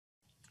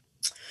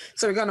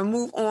So we're going to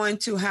move on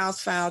to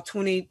House File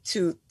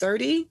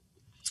 2230,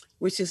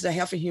 which is the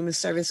Health and Human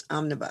Service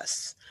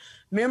Omnibus.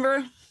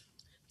 Remember,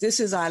 this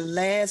is our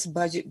last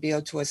budget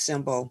bill to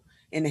assemble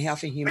in the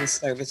Health and Human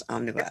Service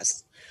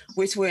Omnibus,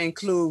 which will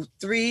include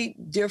 3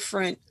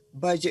 different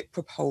budget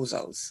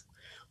proposals.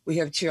 We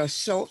have Chair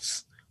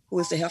Schultz, who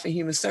is the Health and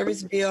Human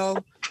Service Bill,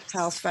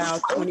 House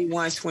File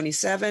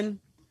 2127.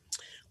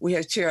 We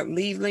have Chair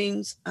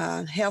Liebling's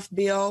Health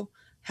Bill,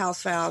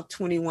 House File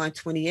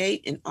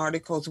 2128, and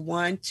Articles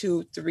 1,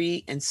 2,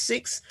 3, and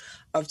 6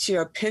 of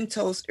Chair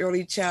Pinto's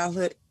Early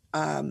Childhood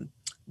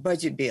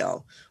Budget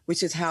Bill,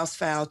 which is House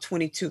File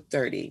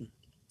 2230,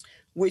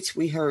 which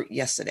we heard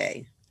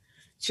yesterday.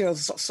 Chair I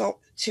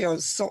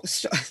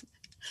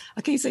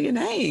can't say your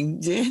name,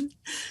 Jen.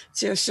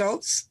 Chair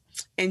Schultz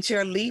and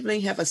Chair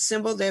Liebling have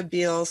assembled their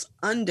bills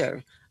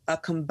under a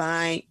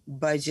combined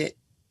budget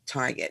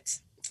target.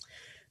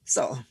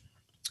 So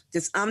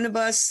this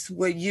omnibus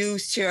will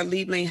use Chair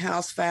Liebling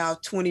House File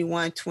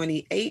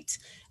 2128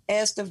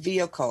 as the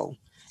vehicle.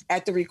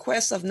 At the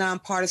request of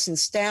nonpartisan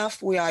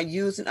staff, we are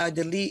using a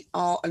delete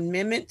all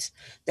amendment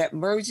that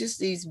merges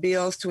these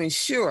bills to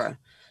ensure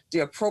the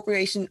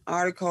appropriation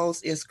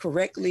articles is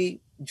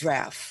correctly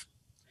drafted.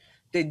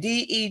 The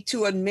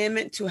DE2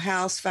 amendment to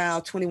House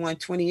File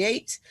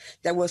 2128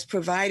 that was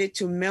provided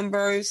to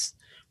members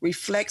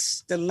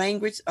reflects the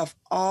language of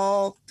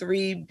all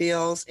 3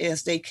 bills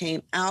as they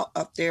came out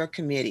of their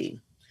committee,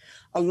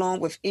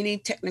 along with any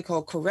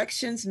technical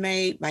corrections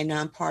made by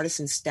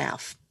nonpartisan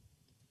staff.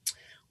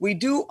 We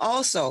do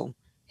also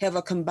have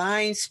a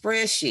combined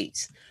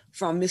spreadsheet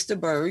from Mr.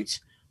 Burge,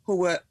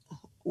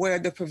 where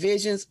the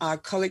provisions are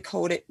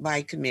color-coded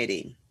by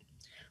committee.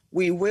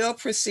 We will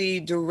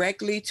proceed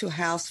directly to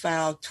House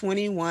File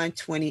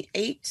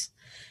 2128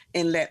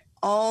 and let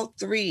all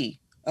 3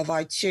 of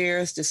our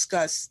chairs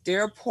discuss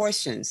their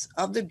portions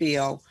of the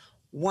bill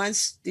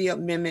once the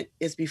amendment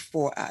is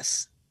before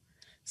us.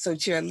 So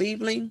Chair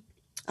Liebling,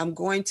 I'm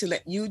going to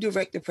let you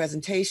direct the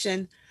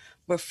presentation,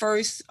 but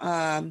first,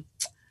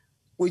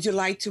 would you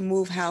like to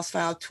move House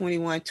File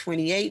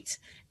 2128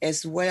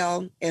 as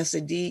well as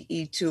the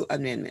DE2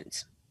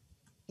 amendment?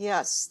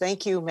 Yes,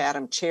 thank you,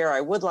 Madam Chair.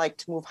 I would like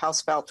to move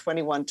House File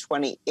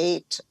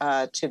 2128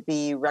 to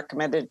be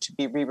recommended to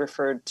be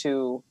re-referred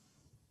to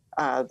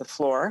the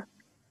floor.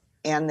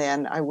 And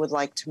then I would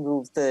like to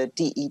move the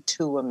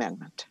DE2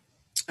 amendment.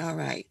 All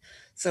right.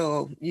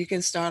 So you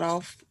can start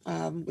off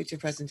with your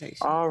presentation.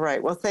 All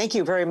right. Well, thank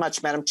you very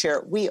much, Madam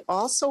Chair. We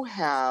also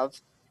have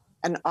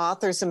an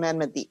author's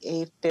amendment, the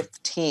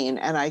A15.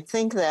 And I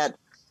think that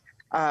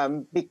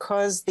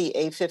because the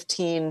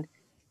A15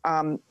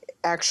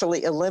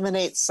 actually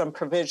eliminates some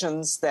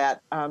provisions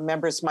that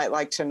members might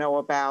like to know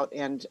about,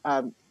 and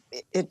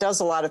it does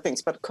a lot of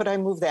things. But could I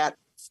move that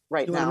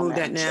right now? You want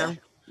to move that now?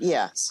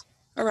 Yes.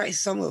 All right,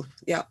 so move.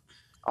 Yeah.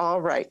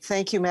 All right.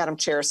 Thank you, Madam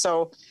Chair.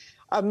 So,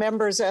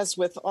 members, as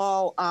with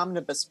all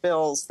omnibus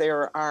bills,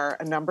 there are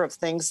a number of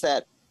things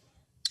that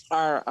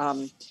are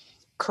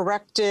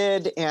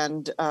corrected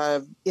and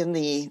in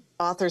the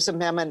author's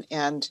amendment,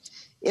 and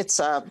it's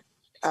got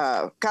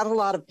a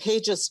lot of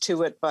pages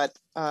to it, but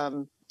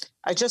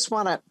I just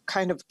want to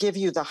kind of give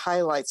you the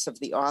highlights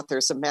of the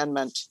author's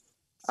amendment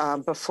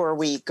before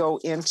we go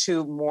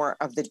into more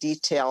of the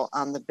detail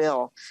on the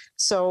bill.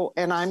 So,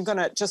 and I'm going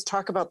to just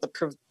talk about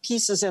the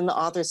pieces in the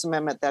author's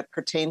amendment that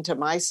pertain to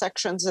my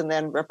sections, and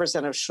then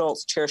Representative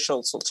Schultz, Chair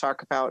Schultz, will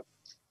talk about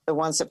the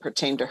ones that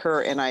pertain to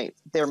her. And I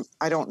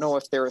don't know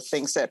if there are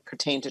things that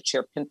pertain to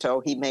Chair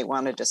Pinto. He may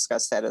want to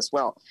discuss that as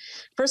well.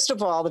 First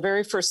of all, the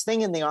very first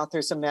thing in the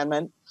author's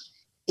amendment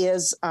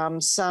is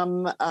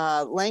some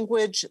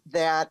language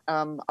that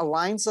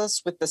aligns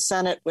us with the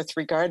Senate with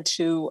regard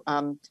to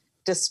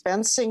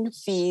dispensing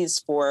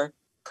fees for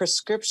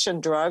prescription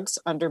drugs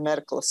under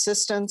medical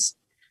assistance.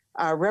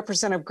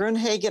 Representative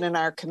Grunhagen in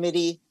our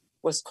committee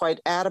was quite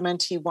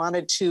adamant. He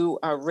wanted to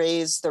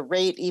raise the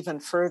rate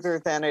even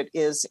further than it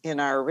is in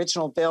our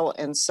original bill.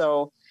 And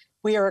so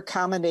we are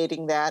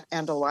accommodating that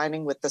and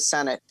aligning with the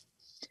Senate.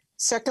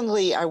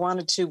 Secondly, I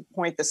wanted to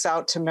point this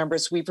out to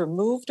members. We've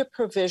removed a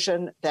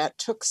provision that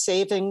took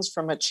savings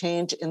from a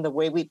change in the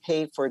way we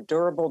pay for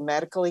durable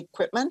medical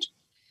equipment.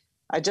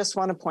 I just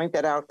want to point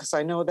that out because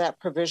I know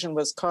that provision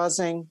was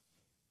causing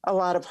a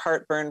lot of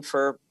heartburn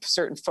for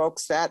certain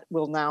folks. That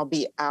will now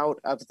be out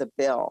of the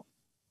bill.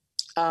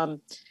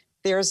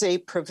 There's a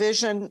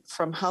provision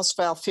from House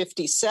File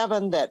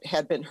 57 that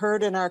had been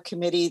heard in our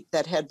committee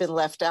that had been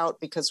left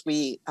out because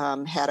we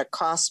had a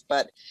cost,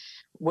 but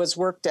was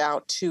worked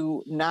out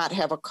to not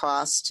have a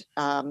cost.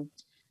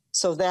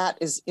 So that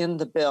is in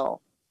the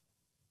bill.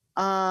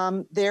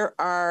 There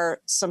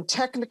are some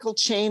technical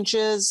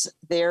changes.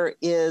 There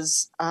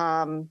is,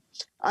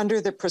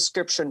 under the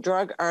prescription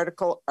drug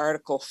article,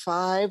 Article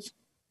 5,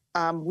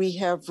 we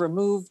have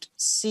removed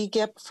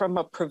CGIP from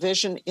a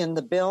provision in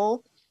the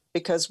bill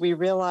because we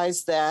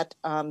realize that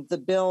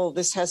the bill,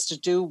 this has to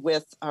do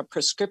with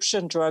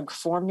prescription drug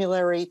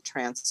formulary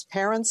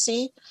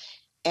transparency.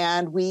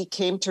 And we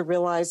came to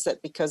realize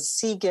that because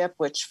CGIP,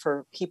 which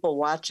for people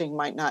watching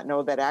might not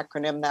know that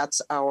acronym,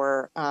 that's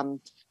our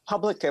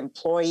public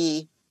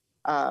employee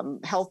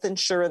health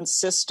insurance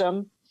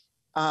system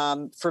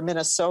for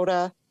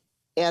Minnesota,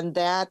 and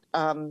that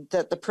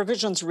the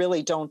provisions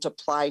really don't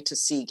apply to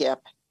CGIP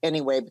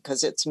anyway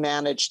because it's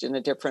managed in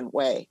a different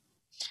way.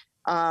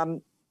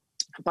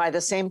 By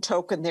the same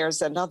token,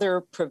 there's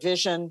another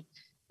provision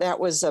that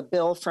was a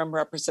bill from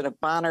Representative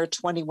Bonner,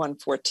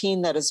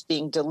 2114, that is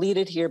being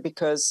deleted here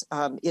because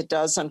it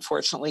does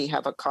unfortunately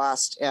have a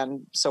cost,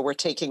 and so we're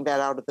taking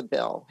that out of the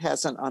bill. It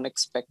has an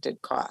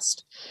unexpected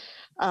cost.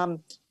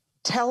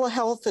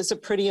 Telehealth is a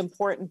pretty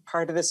important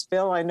part of this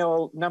bill. I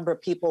know a number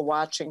of people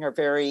watching are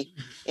very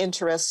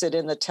interested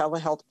in the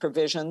telehealth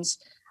provisions.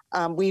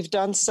 We've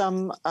done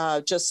some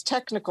just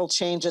technical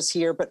changes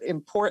here, but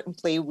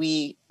importantly,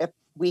 we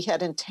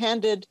had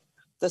intended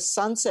the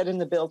sunset in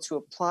the bill to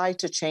apply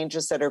to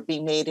changes that are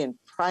being made in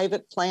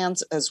private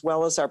plans as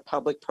well as our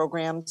public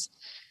programs.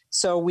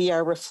 So we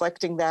are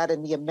reflecting that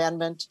in the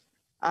amendment.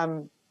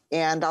 And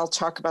I'll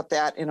talk about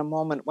that in a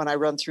moment when I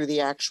run through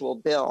the actual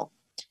bill.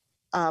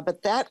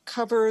 But that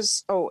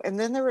covers, and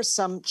then there are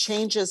some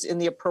changes in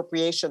the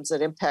appropriations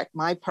that impact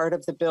my part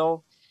of the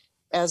bill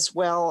as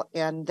well.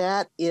 And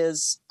that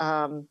is,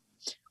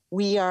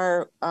 we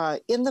are,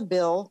 in the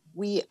bill,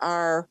 we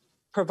are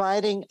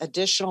providing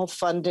additional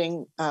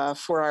funding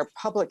for our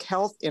public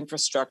health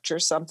infrastructure,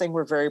 something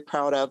we're very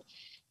proud of.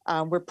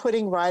 We're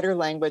putting rider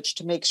language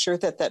to make sure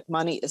that that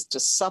money is to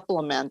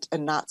supplement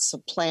and not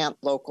supplant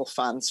local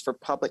funds for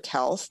public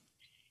health.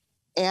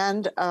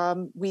 And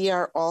we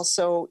are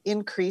also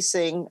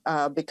increasing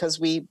because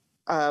we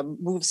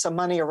moved some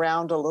money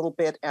around a little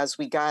bit as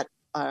we got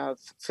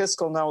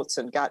fiscal notes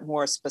and got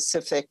more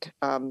specific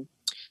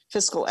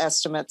fiscal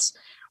estimates.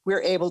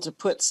 We're able to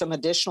put some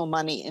additional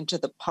money into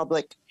the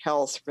public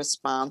health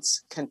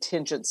response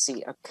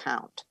contingency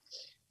account.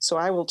 So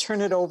I will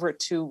turn it over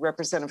to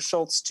Representative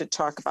Schultz to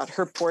talk about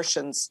her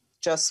portions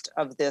just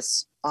of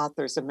this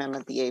author's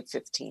amendment, the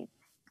A15.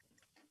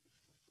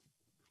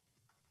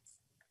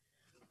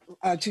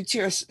 To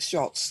Chair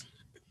Schultz.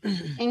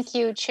 Thank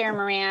you, Chair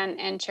Moran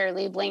and Chair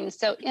Liebling.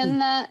 So in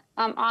the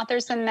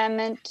author's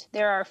amendment,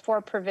 there are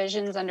 4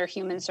 provisions under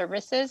human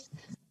services.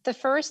 The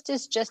first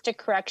is just a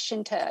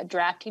correction to a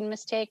drafting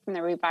mistake from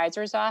the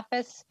revisor's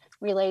office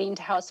relating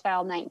to House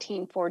File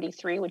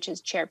 1943, which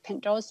is Chair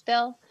Pinto's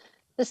bill.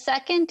 The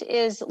second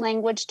is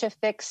language to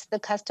fix the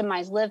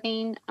customized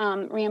living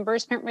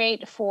reimbursement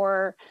rate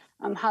for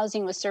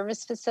housing with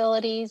service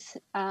facilities.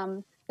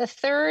 The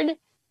third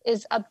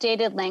is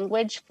updated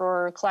language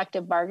for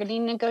collective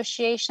bargaining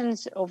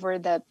negotiations over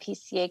the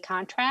PCA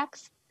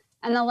contracts.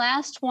 And the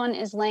last one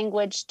is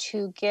language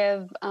to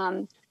give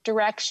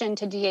direction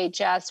to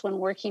DHS when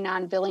working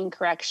on billing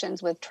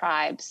corrections with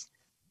tribes.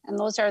 And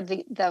those are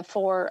the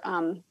 4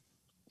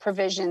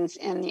 provisions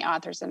in the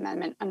author's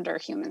amendment under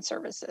human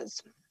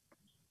services.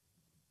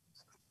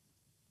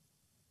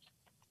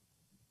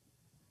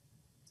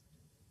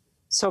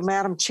 So,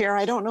 Madam Chair,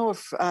 I don't know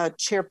if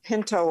Chair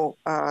Pinto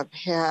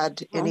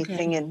had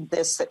anything in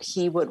this that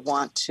he would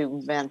want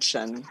to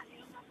mention.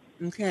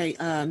 Okay,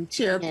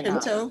 Chair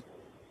Pinto.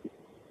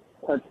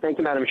 Thank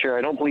you, Madam Chair.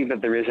 I don't believe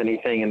that there is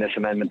anything in this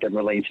amendment that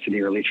relates to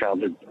the early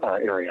childhood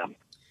area.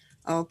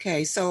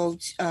 Okay, so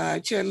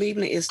Chair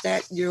Liebling, is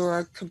that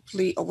your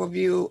complete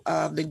overview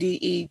of the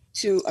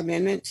DE2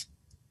 amendment?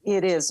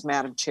 It is,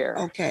 Madam Chair.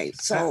 Okay,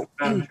 so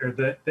Madam Chair,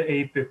 the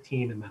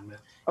A15 amendment.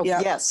 Oh,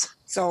 yeah. Yes.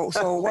 So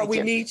what we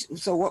need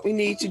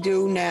to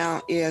do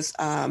now is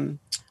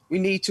we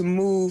need to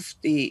move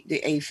the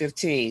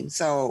A15.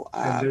 So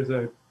and there's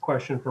a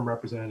question from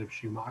Representative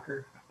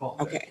Schumacher. I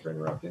apologize for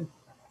interrupting.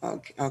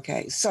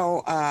 Okay.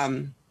 So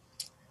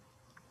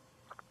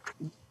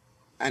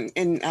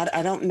and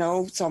I don't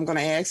know, so I'm going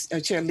to ask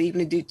Chair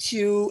Liebling, did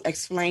you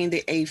explain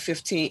the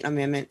A15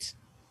 amendment?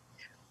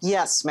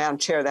 Yes, Madam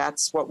Chair,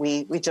 that's what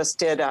we just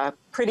did a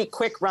pretty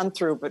quick run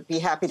through, but be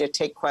happy to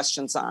take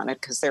questions on it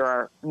because there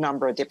are a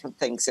number of different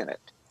things in it.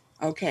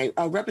 Okay,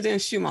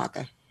 Representative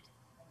Schumacher.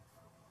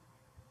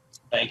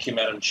 Thank you,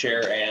 Madam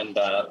Chair, and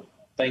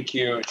thank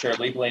you, Chair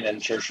Liebling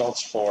and Chair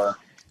Schultz for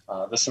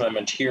this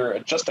amendment here.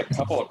 Just a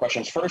couple of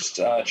questions. First,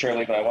 Chair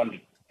Liebling,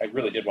 I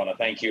really did want to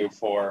thank you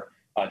for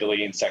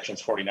deleting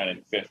sections 49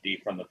 and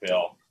 50 from the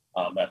bill,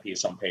 that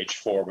piece on page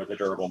 4 with the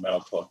durable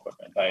medical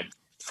equipment. I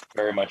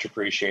very much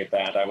appreciate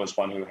that. I was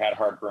one who had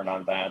heartburn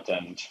on that,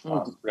 and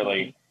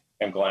really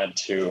am glad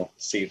to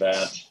see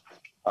that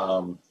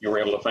you were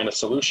able to find a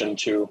solution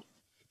to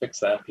fix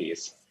that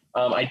piece.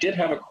 I did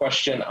have a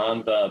question on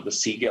the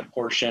CGIP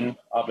portion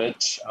of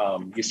it.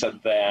 You said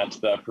that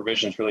the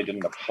provisions really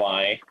didn't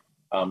apply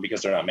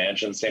because they're not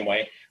managed in the same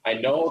way. I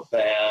know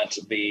that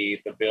the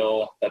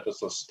bill that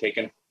this was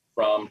taken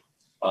from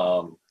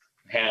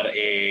had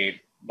a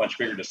much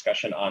bigger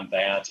discussion on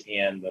that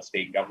in the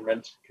state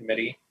government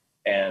committee.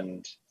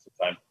 And since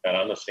I've been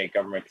on the state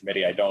government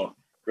committee, I don't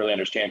really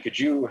understand. Could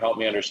you help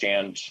me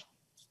understand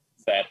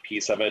that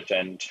piece of it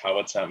and how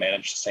it's not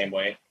managed the same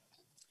way?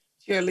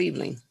 Chair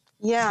Liebling.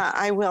 Yeah,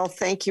 I will.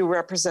 Thank you,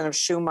 Representative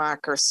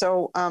Schumacher.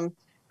 So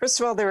first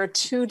of all, there are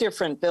two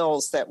different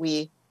bills that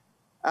we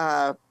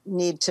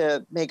need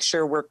to make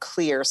sure we're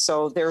clear.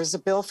 So there's a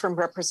bill from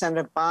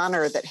Representative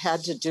Bonner that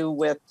had to do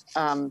with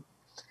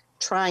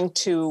trying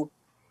to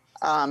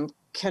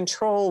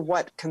control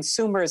what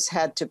consumers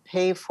had to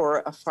pay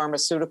for a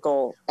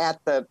pharmaceutical at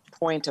the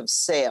point of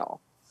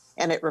sale.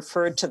 And it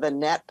referred to the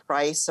net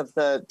price of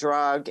the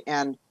drug.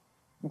 And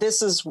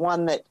this is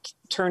one that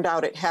turned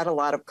out it had a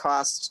lot of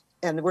cost.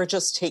 And we're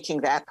just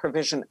taking that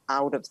provision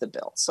out of the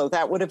bill. So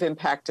that would have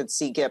impacted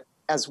CGIP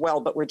as well,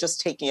 but we're just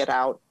taking it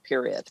out,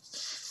 period.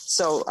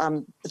 So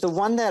the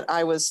one that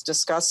I was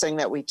discussing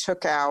that we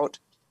took out,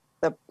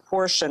 the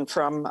portion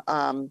from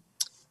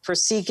for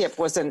CGIP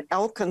was an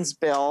Elkins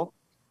bill.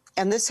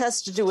 And this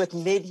has to do with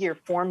mid-year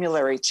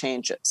formulary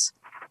changes.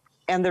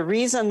 And the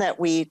reason that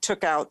we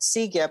took out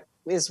CGIP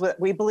is what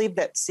we believe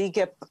that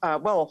CGIP,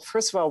 well,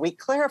 first of all, we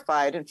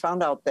clarified and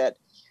found out that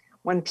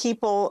when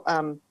people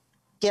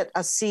get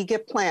a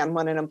CGIP plan,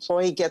 when an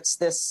employee gets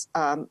this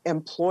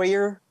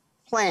employer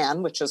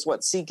plan, which is what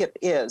CGIP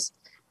is,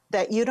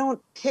 that you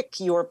don't pick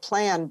your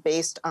plan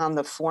based on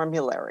the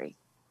formulary.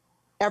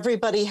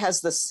 Everybody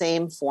has the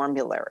same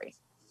formulary.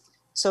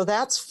 So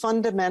that's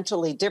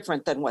fundamentally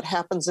different than what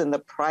happens in the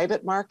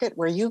private market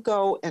where you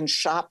go and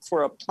shop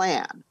for a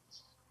plan.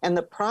 And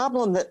the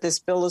problem that this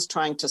bill is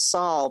trying to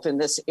solve in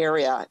this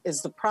area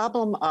is the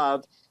problem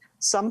of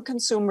some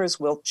consumers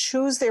will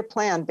choose their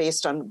plan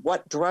based on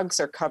what drugs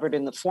are covered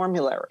in the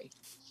formulary.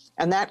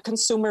 And that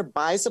consumer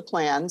buys a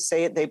plan,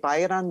 say they buy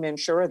it on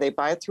MNsure or they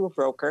buy it through a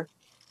broker.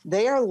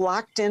 They are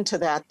locked into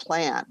that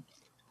plan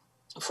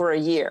for a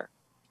year.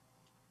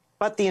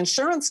 But the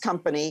insurance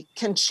company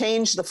can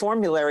change the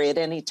formulary at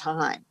any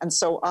time. And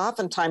so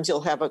oftentimes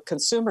you'll have a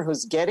consumer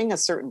who's getting a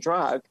certain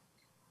drug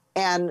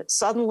and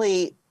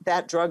suddenly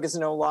that drug is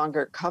no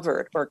longer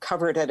covered or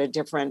covered at a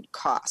different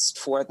cost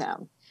for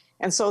them.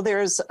 And so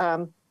there's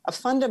a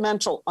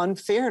fundamental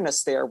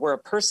unfairness there where a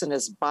person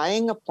is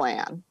buying a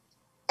plan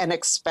and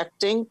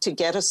expecting to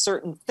get a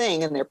certain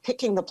thing and they're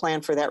picking the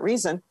plan for that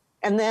reason.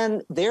 And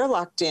then they're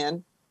locked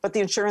in, but the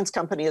insurance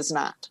company is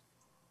not.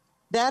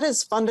 That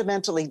is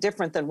fundamentally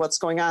different than what's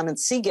going on in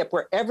CGIP,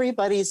 where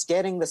everybody's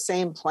getting the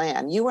same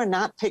plan. You are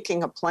not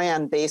picking a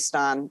plan based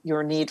on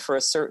your need for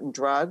a certain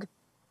drug.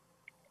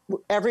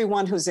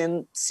 Everyone who's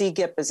in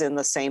CGIP is in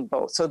the same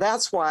boat. So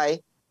that's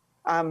why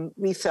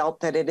we felt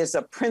that it is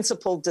a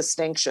principled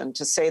distinction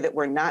to say that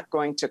we're not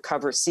going to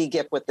cover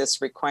CGIP with this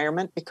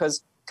requirement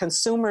because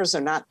consumers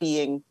are not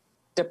being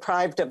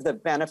deprived of the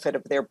benefit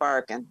of their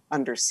bargain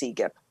under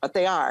CGIP, but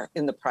they are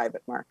in the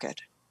private market.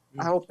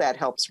 I hope that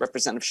helps,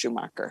 Representative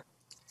Schumacher.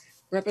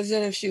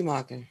 Representative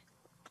Schumacher.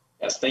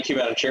 Yes, thank you,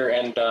 Madam Chair,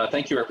 and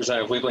thank you,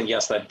 Representative Liebling.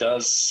 Yes, that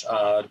does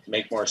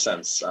make more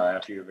sense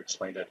after you've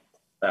explained it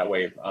that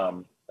way.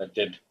 That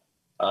did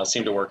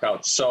seem to work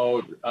out.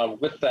 So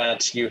with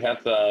that, you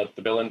had the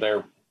bill in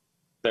there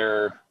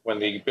when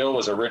the bill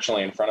was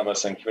originally in front of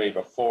us in committee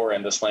before,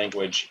 and this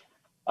language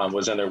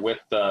was in there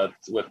without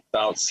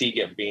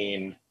CGIP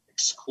being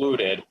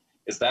excluded.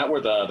 Is that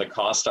where the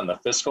cost on the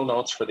fiscal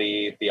notes for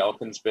the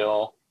Elkins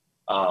bill,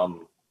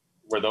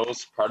 were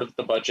those part of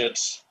the budget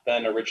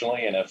then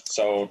originally? And if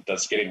so,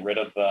 does getting rid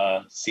of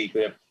the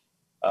CGIP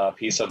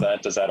piece of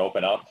that, does that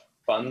open up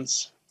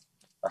funds?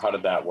 Or how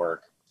did that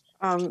work?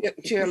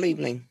 Chair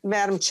Liebling.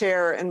 Madam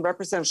Chair and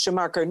Representative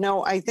Schumacher,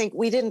 no, I think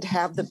we didn't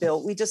have the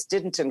bill. We just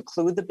didn't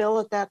include the bill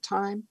at that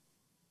time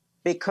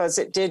because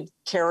it did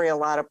carry a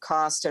lot of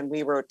cost and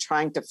we were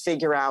trying to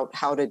figure out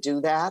how to do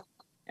that.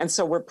 And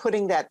so we're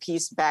putting that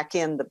piece back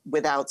in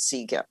without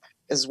CGIP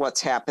is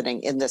what's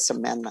happening in this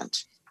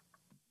amendment.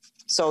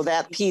 So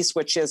that piece,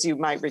 which as you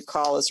might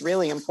recall is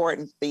really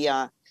important,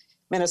 the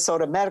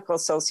Minnesota Medical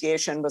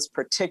Association was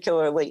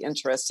particularly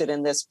interested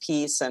in this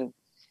piece, and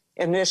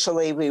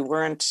initially we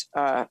weren't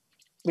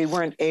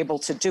able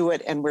to do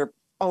it, and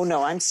oh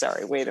no, I'm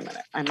sorry, wait a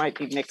minute. I might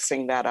be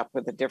mixing that up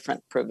with a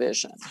different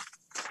provision.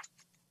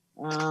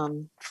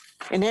 In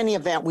any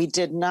event, we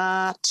did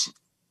not,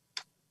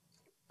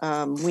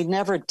 we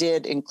never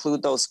did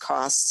include those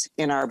costs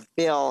in our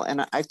bill,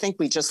 and I think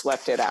we just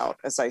left it out,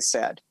 as I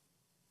said,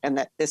 and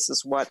that this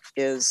is what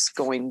is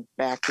going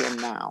back in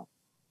now.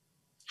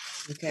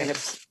 Okay. And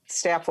if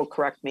staff will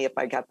correct me if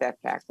I got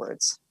that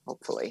backwards,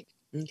 hopefully.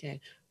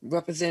 Okay.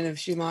 Representative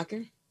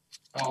Schumacher.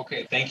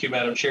 Okay, thank you,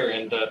 Madam Chair,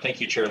 and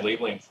thank you, Chair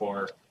Liebling,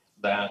 for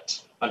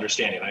that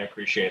understanding. I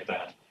appreciate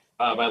that.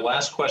 My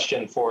last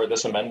question for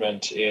this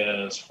amendment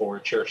is for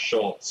Chair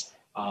Schultz,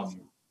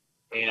 and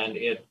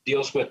it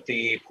deals with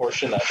the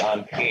portion that's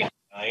on page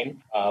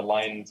 9,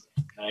 lines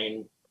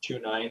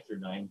 929 through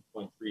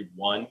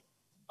 9.31.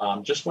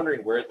 Just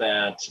wondering where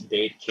that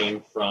date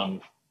came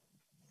from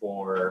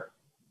for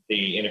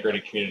the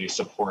integrated community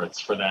supports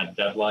for that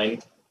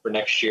deadline for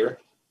next year.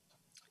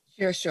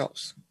 Chair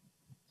Schultz.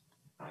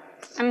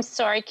 I'm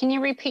sorry, can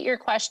you repeat your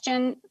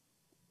question,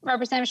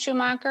 Representative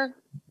Schumacher?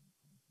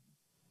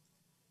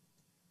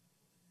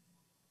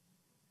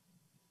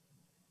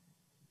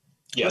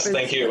 Yes,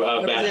 thank you,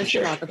 Madam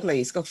Chair. Schumacher,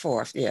 please go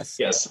forth. Yes.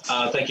 Yes,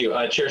 thank you.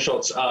 Chair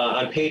Schultz,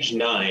 on page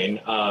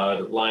 9,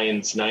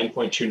 lines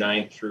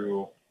 9.29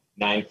 through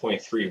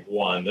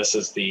 9.31, this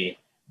is the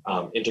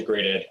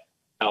integrated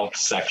health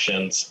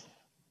sections.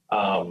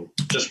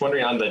 Just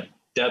wondering on the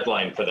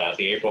deadline for that,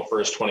 the April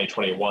 1st,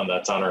 2021,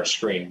 that's on our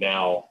screen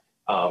now.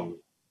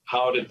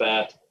 How did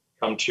that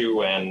come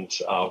to, and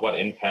what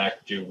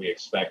impact do we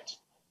expect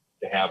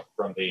to have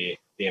from the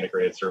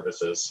integrated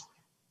services?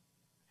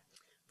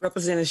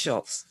 Representative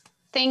Schultz.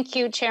 Thank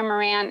you, Chair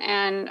Moran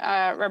and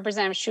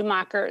Representative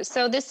Schumacher.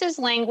 So this is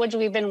language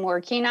we've been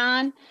working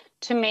on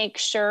to make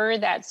sure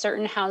that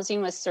certain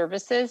housing with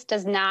services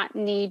does not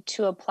need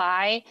to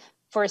apply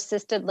for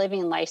assisted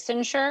living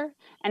licensure,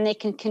 and they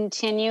can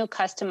continue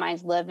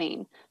customized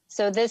living.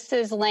 So this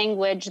is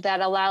language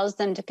that allows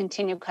them to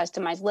continue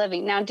customized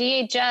living. Now,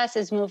 DHS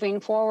is moving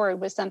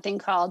forward with something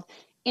called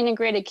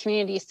integrated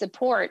community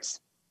supports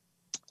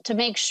to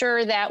make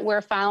sure that we're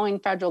following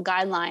federal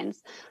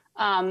guidelines.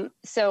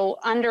 So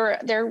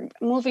they're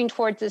moving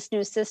towards this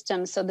new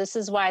system. So this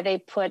is why they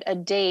put a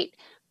date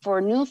for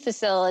new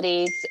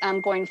facilities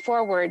going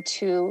forward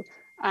to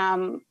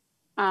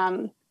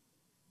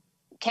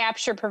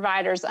capture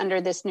providers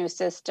under this new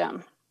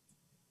system.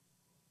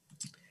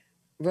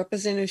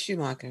 Representative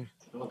Schumacher.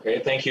 Okay,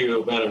 thank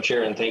you, Madam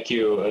Chair, and thank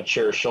you,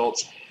 Chair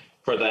Schultz,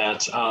 for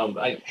that.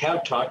 I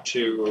have talked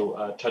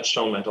to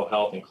Touchstone Mental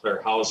Health and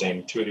Clear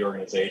Housing, two of the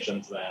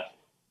organizations that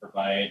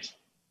provide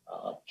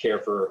care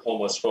for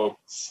homeless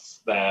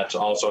folks that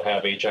also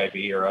have HIV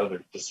or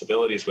other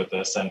disabilities with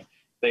this, and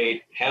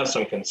they have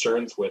some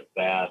concerns with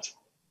that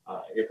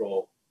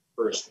April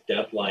 1st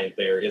deadline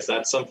there. Is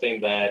that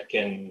something that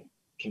can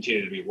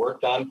continue to be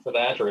worked on for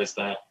that, or is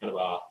that kind of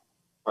a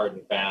hard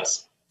and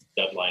fast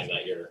deadline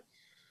that you're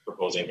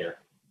proposing here?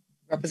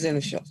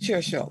 Representative Schultz.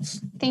 Chair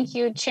Schultz. Thank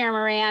you, Chair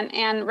Moran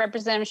and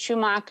Representative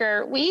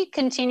Schumacher. We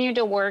continue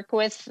to work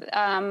with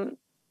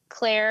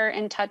Claire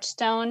and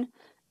Touchstone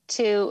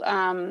to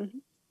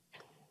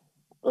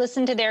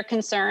listen to their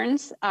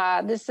concerns.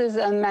 This is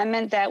an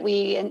amendment that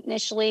we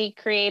initially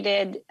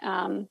created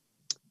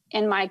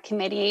in my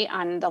committee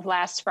on the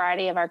last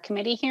Friday of our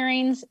committee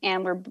hearings,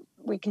 and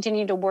we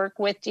continue to work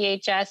with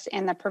DHS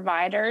and the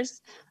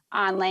providers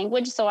on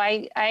language. So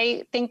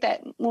I think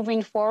that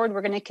moving forward,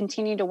 we're going to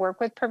continue to work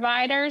with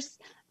providers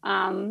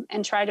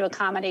and try to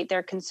accommodate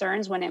their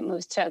concerns when it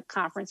moves to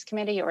conference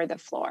committee or the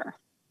floor.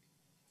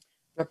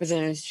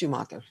 Representative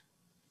Schumacher.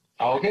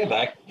 Okay,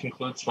 that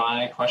concludes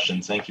my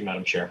questions. Thank you,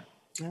 Madam Chair.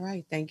 All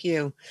right, thank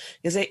you.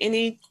 Is there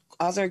any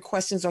other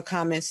questions or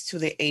comments to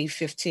the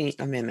A15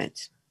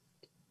 amendment?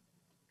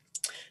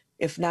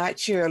 If not,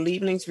 Chair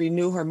Liebling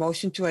renew her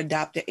motion to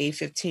adopt the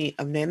A15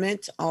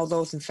 amendment. All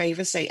those in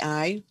favor say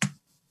aye.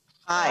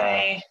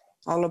 Aye.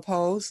 All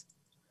opposed?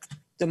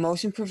 The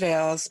motion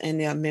prevails and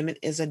the amendment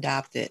is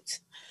adopted.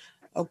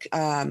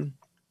 Okay.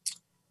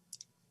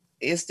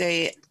 Is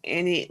there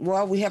any,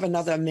 well, we have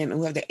another amendment.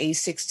 We have the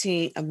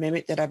A16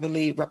 amendment that I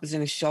believe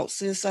Representative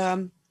Schultz is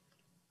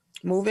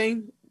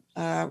moving.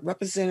 Chair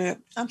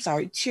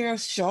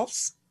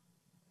Schultz,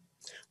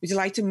 would you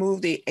like to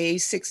move the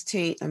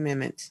A16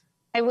 amendment?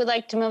 I would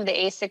like to move the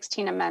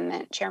A16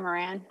 amendment, Chair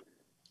Moran.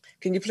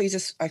 Can you please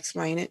just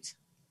explain it?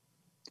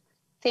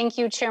 Thank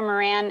you, Chair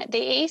Moran. The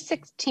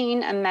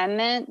A16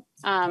 amendment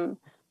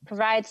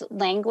provides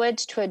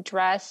language to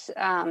address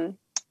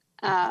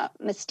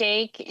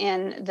mistake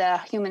in the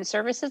Human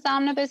Services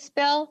Omnibus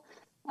bill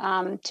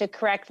to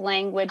correct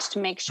language to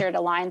make sure it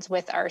aligns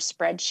with our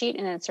spreadsheet,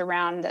 and it's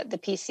around the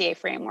PCA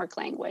framework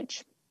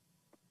language.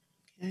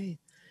 Okay.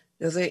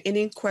 Is there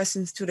any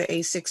questions to the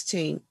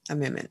A16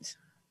 amendment?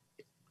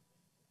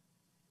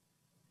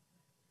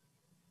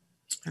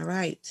 All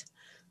right.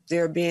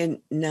 There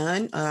being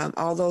none,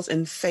 all those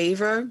in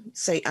favor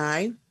say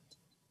aye.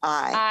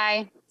 Aye.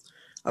 Aye.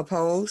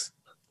 Opposed?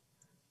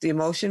 The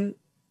motion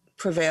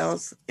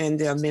prevails and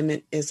the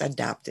amendment is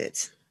adopted.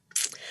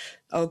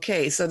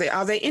 Okay, so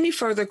are there any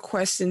further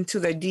questions to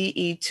the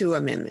DE2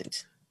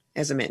 amendment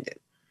as amended?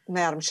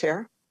 Madam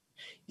Chair.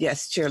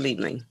 Yes, Chair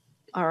Liebling.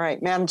 All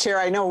right, Madam Chair,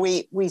 I know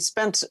we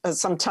spent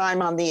some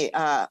time on the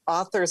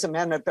author's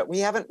amendment, but we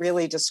haven't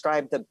really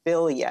described the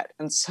bill yet.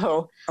 And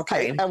so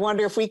okay. I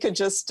wonder if we could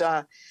just,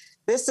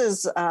 this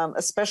is,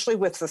 especially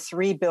with the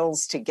three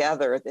bills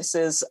together, this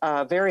is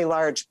a very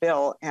large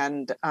bill.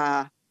 And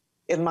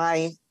in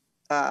my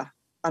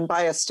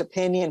unbiased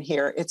opinion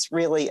here, it's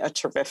really a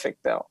terrific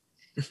bill.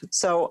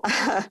 So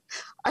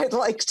I'd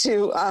like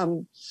to,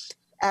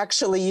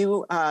 actually,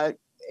 you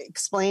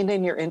explained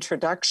in your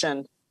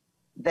introduction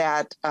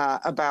that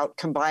about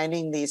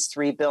combining these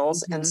three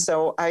bills. Mm-hmm. And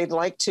so I'd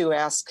like to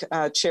ask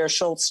Chair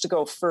Schultz to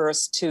go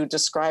first to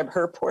describe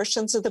her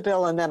portions of the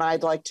bill. And then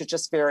I'd like to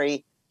just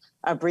very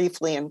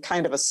briefly in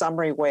kind of a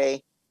summary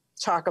way,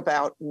 talk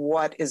about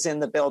what is in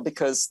the bill,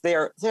 because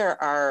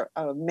there are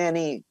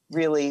many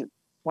really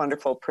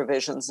wonderful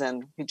provisions.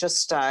 And we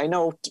just, I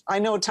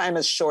know time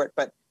is short,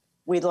 but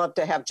we'd love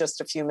to have just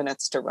a few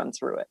minutes to run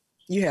through it.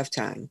 You have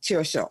time.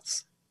 Chair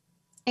Schultz.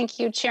 Thank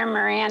you, Chair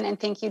Moran, and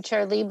thank you,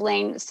 Chair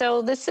Liebling.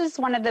 So this is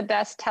one of the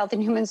best Health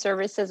and Human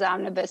Services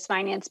omnibus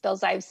finance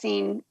bills I've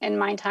seen in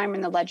my time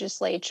in the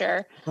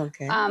legislature.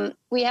 Okay.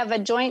 We have a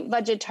joint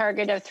budget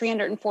target of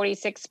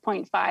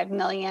 $346.5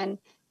 million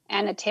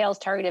and a tails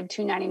target of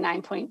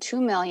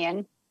 $299.2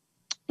 million.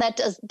 That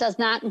does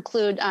not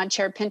include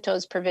Chair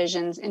Pinto's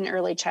provisions in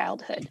early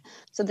childhood.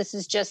 So this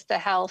is just the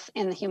Health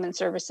and the Human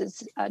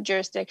Services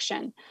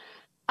jurisdiction.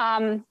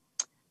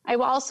 I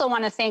also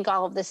want to thank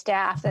all of the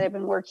staff that have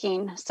been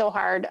working so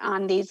hard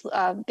on these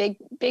big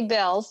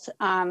bills.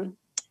 And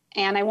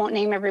I won't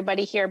name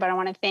everybody here, but I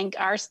want to thank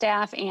our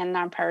staff and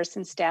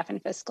nonpartisan staff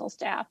and fiscal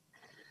staff.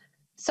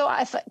 So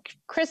if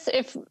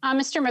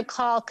Mr.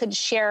 McCall could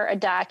share a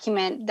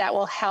document that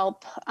will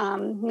help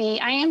me,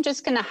 I am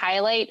just going to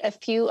highlight a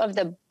few of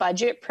the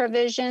budget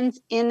provisions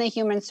in the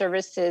Human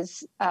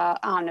Services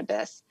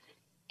Omnibus.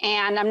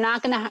 And I'm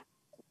not going to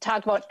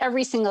talk about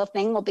every single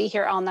thing. We'll be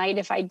here all night.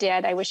 If I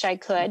did, I wish I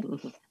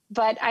could.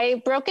 But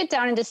I broke it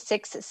down into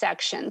 6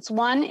 sections.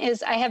 One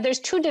is there's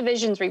 2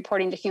 divisions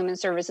reporting to Human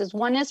Services.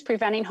 One is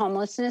preventing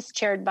homelessness,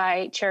 chaired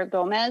by Chair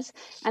Gomez,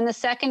 and the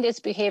second is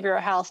behavioral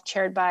health,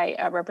 chaired by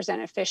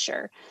Representative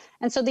Fisher.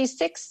 And so these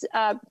 6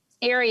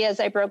 areas,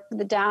 I broke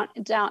them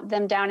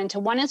down into.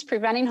 One is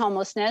preventing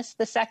homelessness.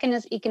 The second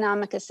is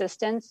economic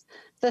assistance.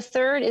 The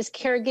third is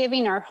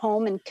caregiving or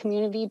home and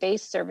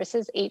community-based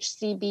services,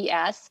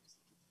 HCBS.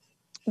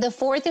 The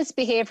fourth is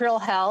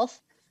behavioral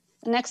health.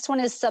 The next one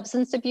is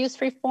substance abuse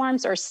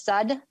reforms, or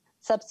SUD,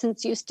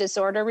 substance use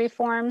disorder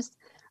reforms.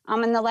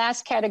 And the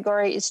last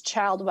category is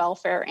child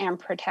welfare and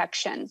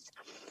protections.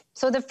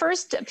 So the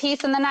first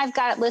piece, and then I've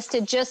got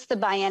listed just the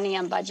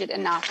biennium budget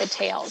and not the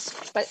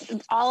tails.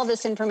 But all of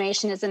this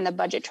information is in the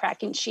budget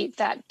tracking sheet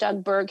that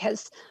Doug Berg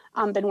has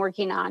been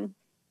working on.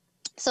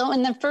 So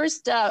in the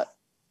first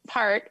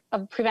part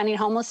of preventing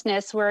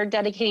homelessness, we're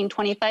dedicating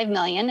 $25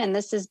 million, and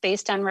this is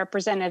based on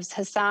Representatives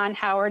Hassan,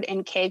 Howard,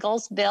 and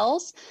Cagle's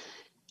bills.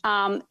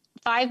 $5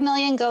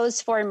 million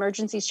goes for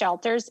emergency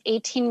shelters,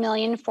 $18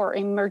 million for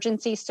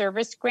emergency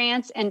service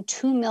grants, and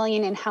 $2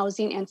 million in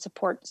housing and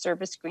support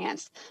service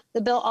grants.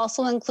 The bill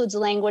also includes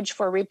language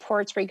for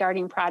reports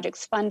regarding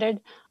projects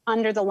funded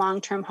under the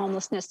Long-Term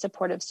Homelessness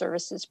Supportive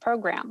Services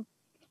Program.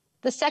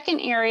 The second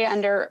area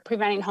under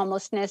preventing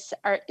homelessness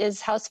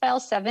is House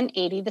File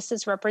 780. This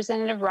is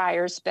Representative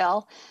Ryer's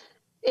bill.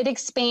 It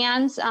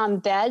expands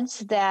beds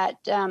that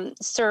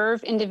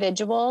serve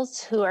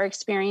individuals who are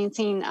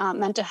experiencing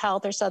mental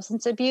health or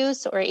substance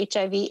abuse or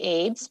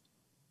HIV/AIDS.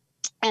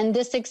 And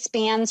this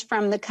expands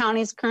from the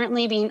counties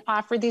currently being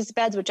offered these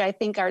beds, which I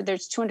think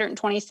there's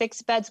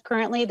 226 beds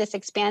currently. This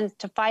expands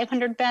to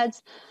 500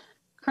 beds.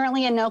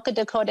 Currently in Anoka,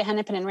 Dakota,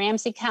 Hennepin, and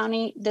Ramsey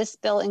County. This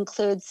bill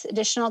includes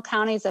additional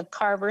counties of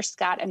Carver,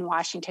 Scott, and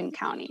Washington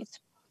counties.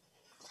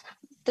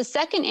 The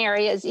second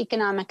area is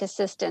economic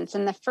assistance.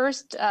 And the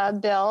first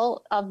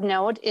bill of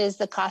note is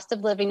the cost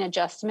of living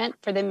adjustment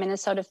for the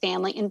Minnesota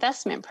Family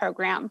Investment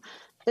Program.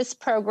 This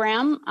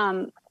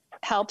program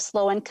helps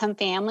low-income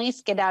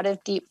families get out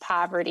of deep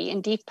poverty.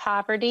 And deep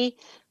poverty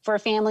for a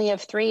family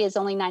of 3 is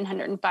only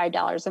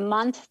 $905 a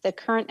month. The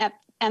current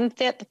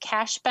MFIP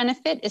cash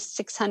benefit is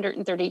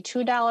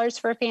 $632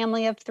 for a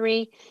family of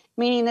 3,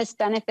 meaning this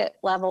benefit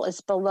level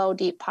is below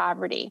deep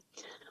poverty.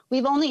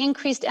 We've only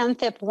increased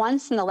MFIP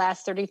once in the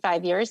last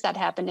 35 years. That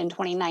happened in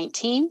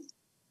 2019.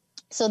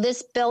 So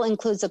this bill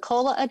includes a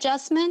COLA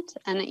adjustment,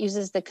 and it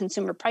uses the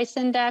Consumer Price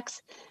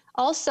Index.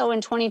 Also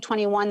in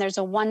 2021, there's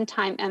a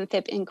one-time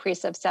MFIP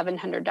increase of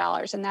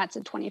 $700, and that's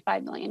a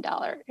 $25 million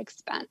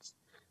expense.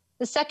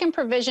 The second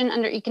provision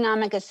under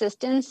economic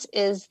assistance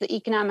is the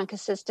Economic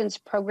Assistance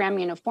Program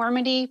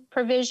Uniformity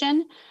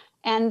provision.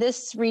 And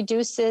this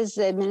reduces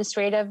the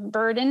administrative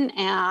burden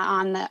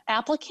on the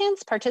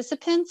applicants,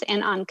 participants,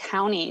 and on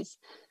counties.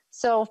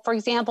 So for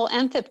example,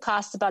 MFIP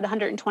costs about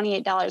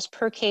 $128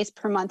 per case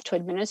per month to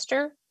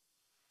administer.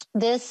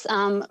 This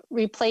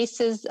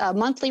replaces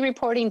monthly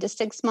reporting to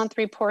 6-month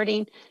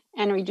reporting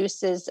and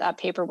reduces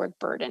paperwork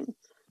burden.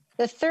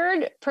 The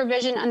third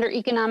provision under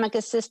economic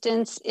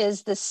assistance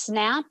is the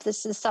SNAP.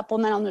 This is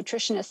Supplemental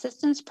Nutrition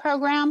Assistance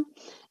Program.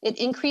 It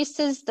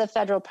increases the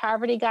federal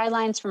poverty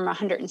guidelines from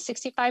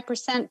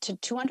 165% to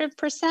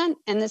 200%,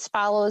 and this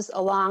follows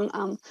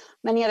along.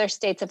 Many other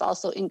states have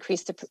also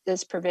increased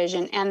this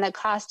provision, and the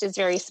cost is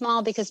very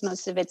small because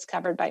most of it's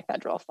covered by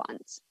federal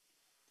funds.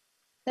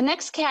 The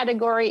next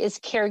category is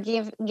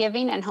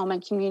caregiving and home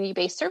and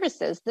community-based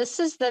services.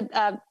 This is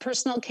the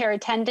personal care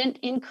attendant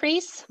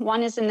increase.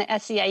 One is in the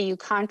SEIU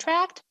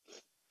contract.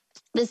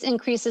 This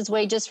increases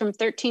wages from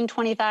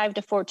 $13.25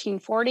 to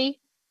 $14.40,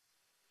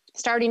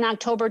 starting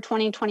October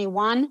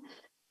 2021,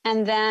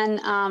 and then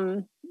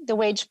the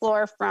wage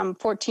floor from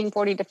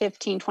 $14.40 to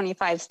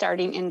 $15.25,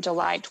 starting in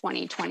July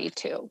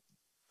 2022.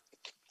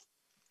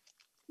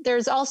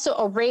 There's also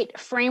a rate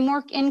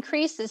framework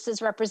increase. This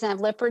is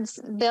Representative Lippard's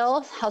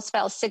bill, House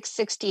File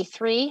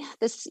 663.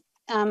 This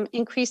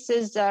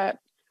increases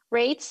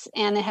rates,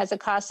 and it has a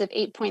cost of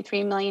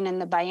 $8.3 million in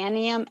the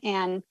biennium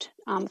and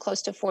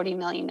close to $40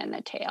 million in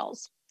the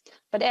tails.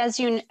 But as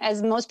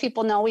most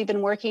people know, we've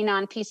been working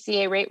on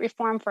PCA rate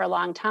reform for a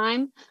long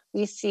time.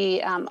 We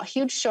see a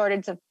huge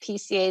shortage of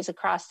PCAs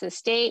across the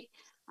state.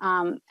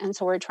 And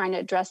so we're trying to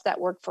address that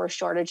workforce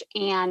shortage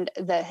and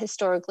the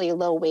historically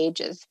low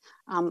wages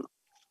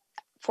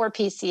for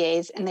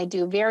PCAs, and they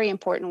do very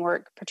important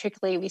work.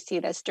 Particularly, we see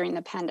this during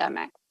the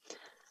pandemic.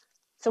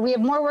 So we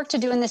have more work to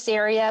do in this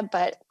area,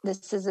 but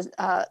this is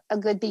a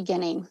good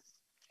beginning.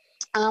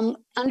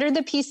 Under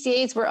the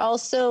PCAs, we're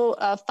also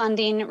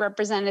funding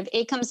Representative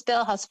Acom's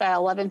bill, House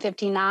File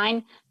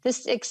 1159.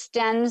 This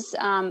extends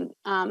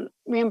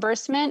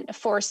reimbursement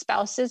for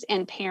spouses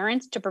and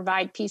parents to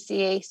provide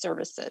PCA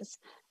services.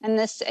 And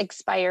this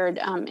expired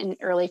in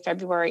early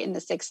February, and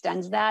this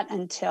extends that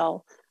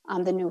until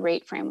the new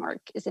rate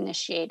framework is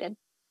initiated.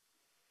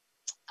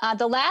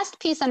 The last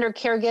piece under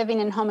caregiving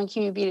and home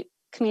and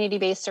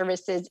community-based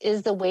services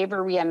is the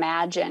waiver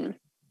reimagine.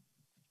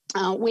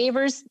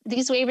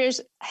 These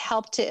waivers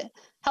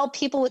help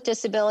people with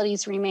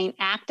disabilities remain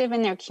active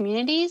in their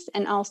communities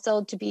and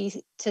also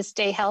to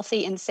stay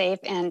healthy and safe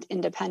and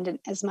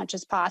independent as much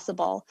as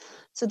possible.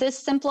 So this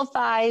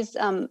simplifies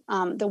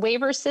the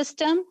waiver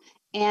system,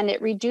 and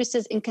it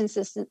reduces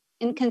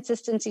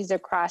inconsistencies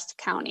across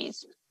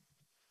counties.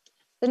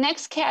 The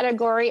next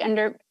category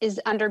is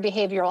under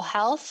behavioral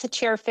health.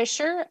 Chair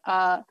Fisher,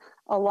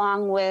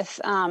 along with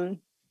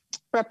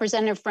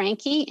Representative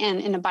Frankie, and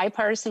in a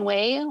bipartisan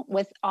way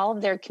with all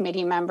of their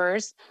committee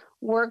members,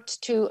 worked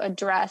to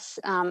address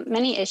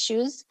many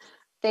issues.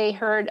 They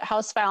heard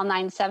House File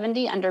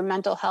 970 under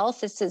mental health.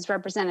 This is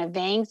Representative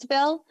Vang's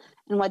bill.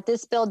 And what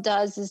this bill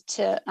does is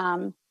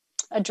to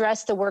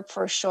address the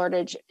workforce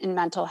shortage in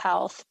mental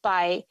health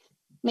by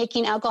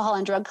making alcohol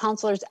and drug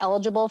counselors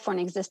eligible for an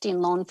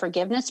existing loan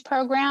forgiveness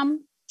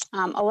program,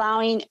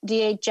 allowing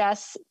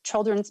DHS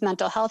children's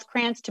mental health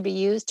grants to be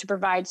used to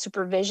provide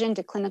supervision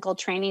to clinical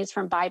trainees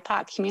from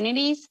BIPOC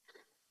communities,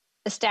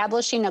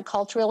 establishing a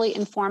culturally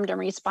informed and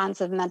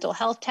responsive mental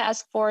health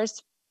task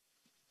force,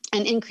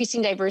 and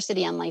increasing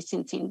diversity on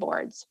licensing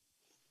boards.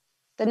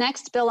 The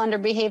next bill under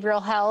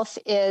behavioral health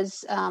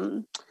is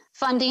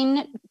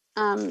funding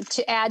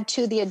to add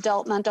to the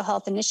Adult Mental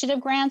Health Initiative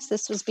grants.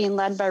 This was being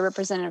led by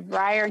Representative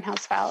Breyer in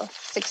House File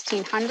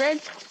 1600.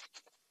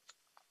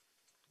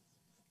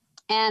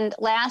 And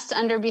last,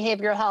 under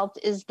behavioral health,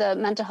 is the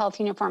Mental Health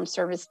Uniform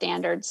Service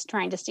Standards,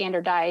 trying to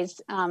standardize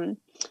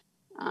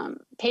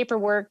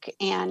paperwork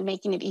and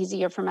making it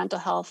easier for mental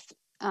health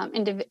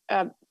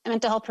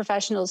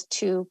professionals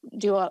to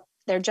do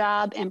their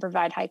job and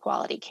provide high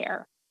quality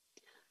care.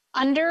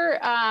 Under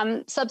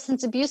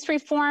substance abuse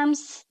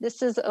reforms,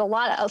 this is a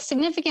lot of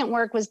significant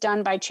work was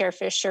done by Chair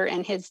Fisher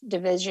and his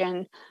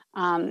division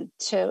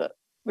to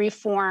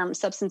reform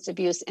substance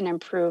abuse and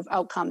improve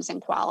outcomes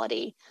and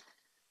quality.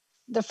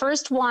 The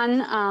first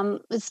one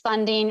is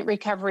funding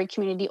recovery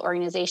community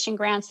organization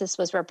grants. This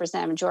was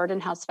Representative Jordan,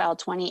 House File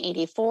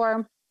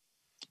 2084.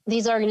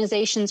 These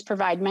organizations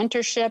provide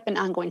mentorship and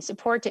ongoing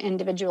support to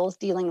individuals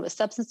dealing with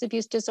substance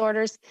abuse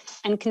disorders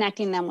and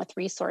connecting them with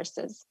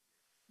resources.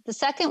 The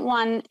second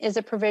one is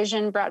a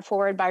provision brought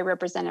forward by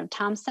Representative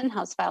Thompson,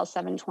 House File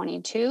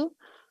 722.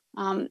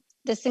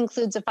 This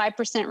includes a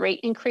 5%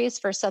 rate increase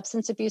for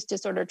substance abuse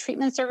disorder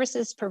treatment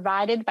services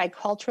provided by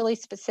culturally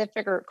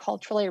specific or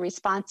culturally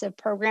responsive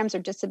programs or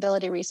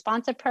disability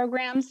responsive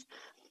programs.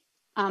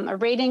 A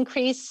rate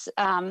increase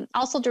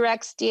also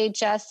directs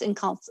DHS in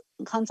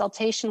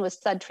consultation with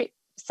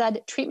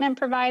SUD treatment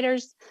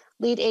providers,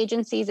 lead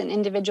agencies, and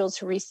individuals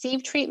who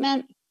receive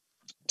treatment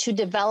to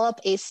develop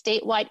a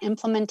statewide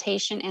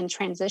implementation and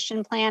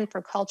transition plan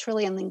for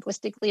culturally and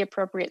linguistically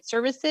appropriate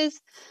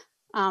services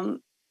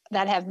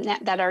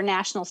that are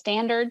national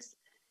standards.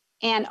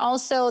 And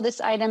also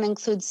this item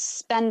includes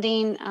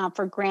spending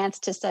for grants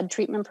to SUD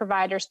treatment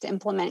providers to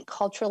implement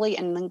culturally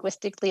and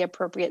linguistically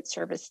appropriate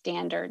service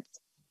standards.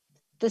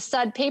 The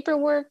SUD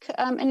paperwork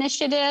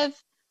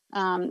initiative,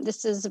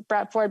 this is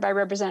brought forward by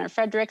Representative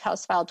Frederick,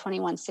 House File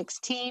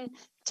 2116,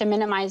 to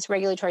minimize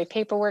regulatory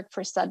paperwork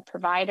for SUD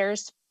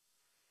providers.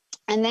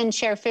 And then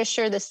Chair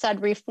Fisher, the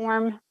SUD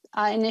reform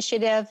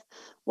initiative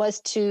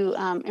was to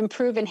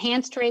improve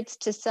enhanced rates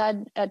to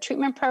SUD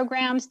treatment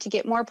programs, to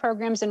get more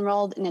programs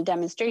enrolled in a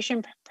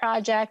demonstration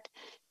project,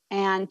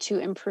 and to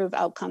improve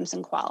outcomes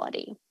and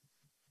quality.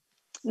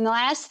 And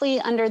lastly,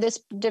 under this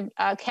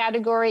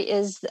category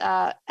is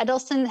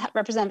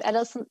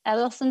Representative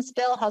Edelson's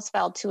bill, House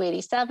File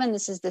 287.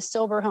 This is the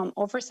Sober Home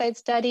Oversight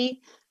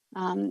Study.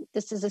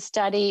 This is a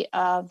study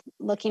of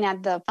looking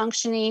at the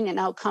functioning and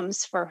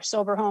outcomes for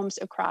sober homes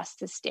across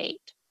the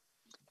state.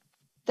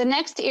 The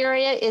next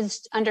area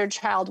is under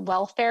child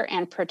welfare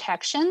and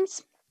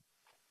protections.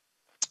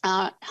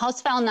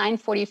 House File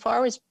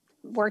 944 was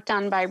worked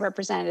on by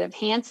Representative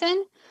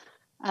Hansen.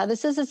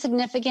 This is a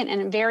significant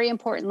and very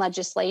important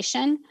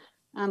legislation.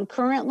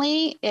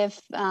 Currently,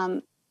 if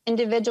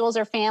individuals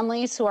or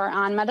families who are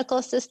on medical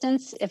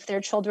assistance, if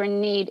their children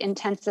need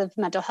intensive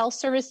mental health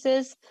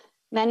services,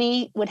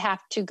 Many would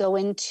have to go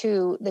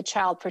into the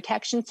child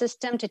protection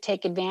system to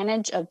take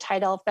advantage of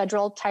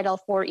federal Title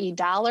IV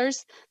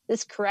dollars.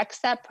 This corrects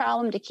that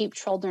problem to keep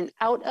children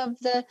out of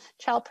the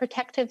child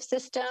protective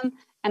system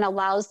and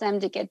allows them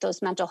to get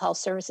those mental health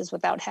services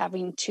without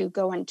having to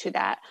go into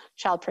that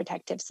child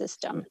protective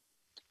system.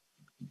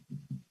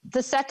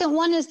 The second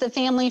one is the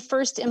Family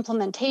First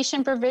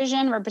implementation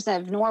provision.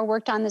 Representative Knorr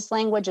worked on this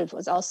language. It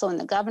was also in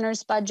the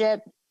governor's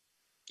budget.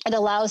 It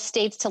allows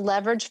states to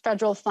leverage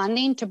federal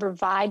funding to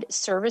provide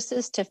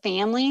services to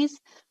families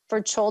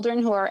for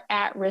children who are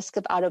at risk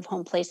of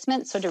out-of-home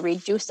placement, so to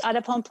reduce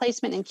out-of-home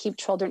placement and keep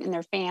children in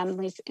their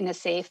families in a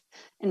safe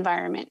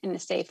environment, in a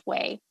safe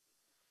way.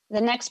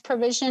 The next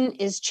provision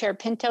is Chair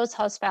Pinto's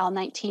House File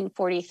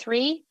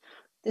 1943.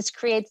 This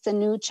creates the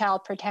new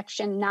Child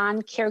Protection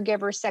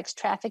Non-Caregiver Sex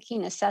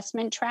Trafficking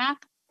Assessment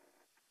Track.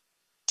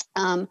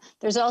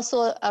 There's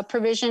also a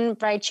provision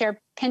by Chair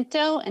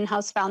Pinto in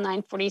House File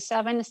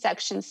 947,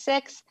 Section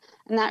 6,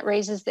 and that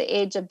raises the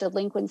age of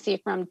delinquency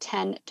from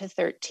 10 to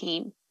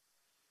 13.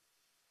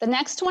 The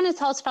next one is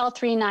House File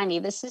 390.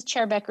 This is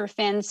Chair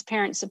Becker-Finn's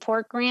Parent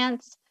Support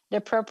Grants. It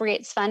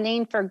appropriates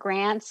funding for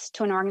grants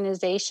to an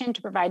organization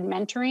to provide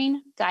mentoring,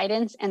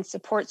 guidance, and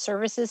support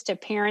services to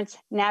parents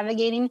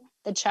navigating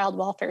the child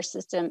welfare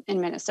system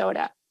in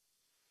Minnesota.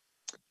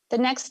 The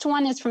next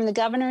one is from the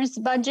governor's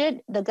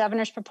budget. The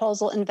governor's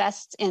proposal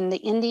invests in the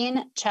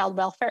Indian Child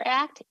Welfare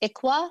Act,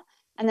 ICWA,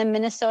 and the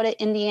Minnesota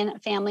Indian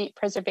Family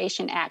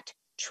Preservation Act,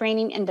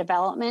 training and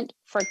development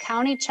for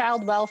county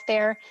child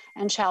welfare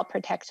and child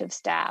protective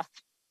staff.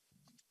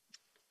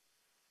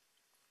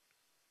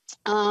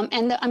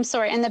 And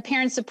the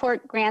parent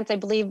support grants, I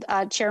believe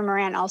Chair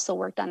Moran also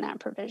worked on that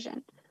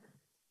provision.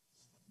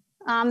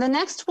 The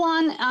next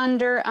one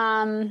under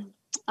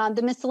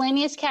the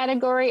miscellaneous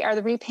category are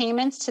the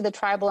repayments to the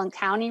tribal and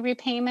county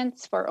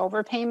repayments for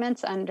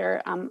overpayments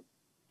under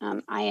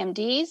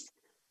IMDs.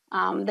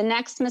 The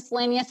next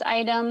miscellaneous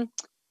item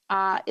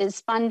is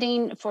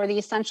funding for the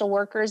Essential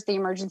Workers, the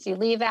Emergency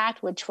Leave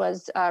Act, which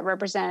was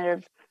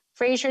Representative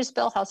Frazier's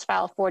bill, House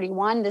File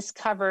 41. This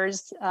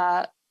covers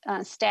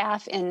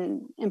staff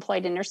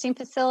employed in nursing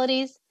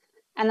facilities.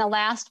 And the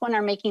last one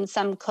are making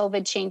some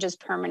COVID changes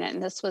permanent.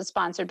 And this was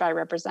sponsored by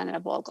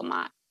Representative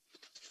Wolgamott.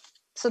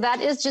 So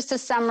that is just a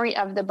summary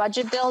of the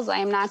budget bills. I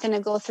am not going to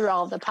go through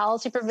all of the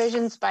policy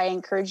provisions, but I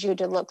encourage you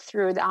to look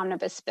through the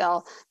omnibus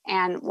bill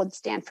and would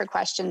stand for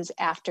questions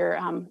after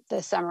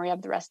the summary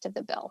of the rest of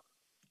the bill.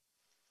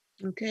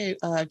 Okay,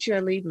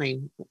 Chair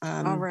Liebling.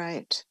 All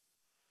right.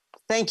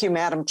 Thank you,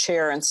 Madam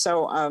Chair. And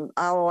so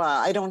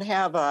I don't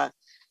have a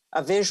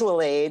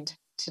visual aid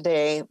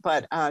today,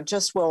 but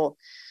just will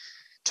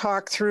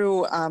talk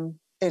through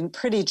in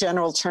pretty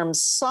general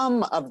terms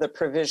some of the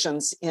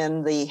provisions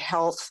in the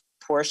health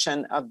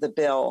portion of the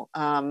bill.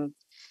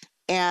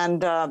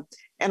 And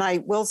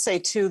I will say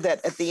too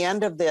that at the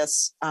end of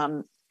this,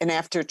 and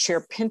after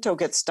Chair Pinto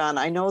gets done,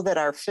 I know that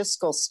our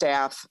fiscal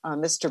staff,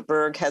 Mr.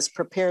 Berg, has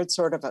prepared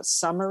sort of a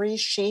summary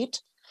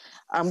sheet.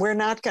 We're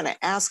not going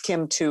to ask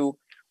him to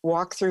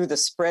walk through the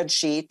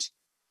spreadsheet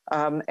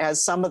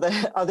as some of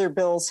the other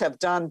bills have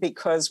done,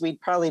 because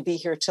we'd probably be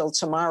here till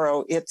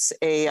tomorrow.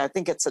 I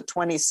think it's a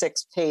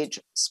 26-page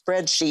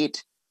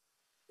spreadsheet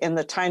in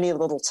the tiny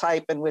little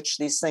type in which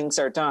these things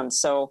are done.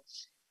 So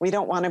we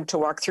don't want him to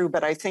walk through,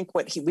 but I think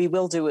what we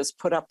will do is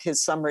put up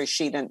his summary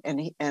sheet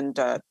and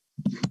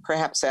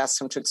perhaps ask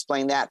him to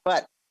explain that.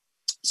 But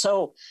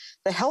so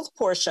the health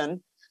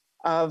portion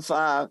of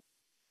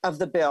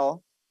the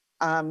bill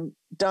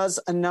does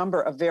a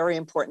number of very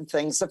important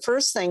things. The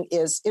first thing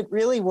is it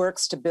really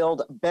works to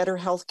build a better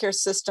healthcare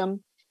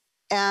system,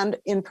 and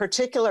in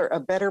particular,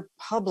 a better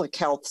public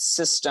health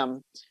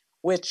system,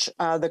 which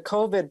the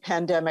COVID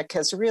pandemic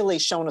has really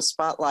shown a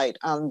spotlight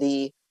on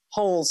the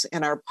holes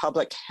in our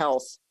public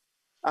health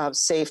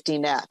safety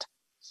net.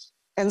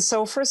 And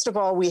so first of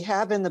all, we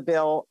have in the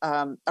bill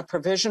a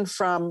provision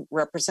from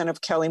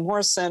Representative Kelly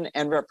Morrison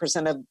and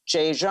Representative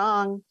Jay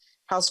Zhang,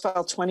 House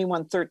File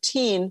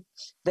 2113,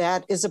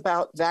 that is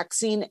about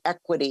vaccine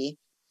equity.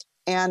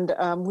 And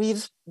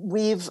we've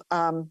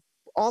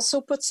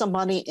also put some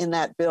money in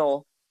that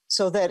bill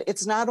so that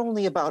it's not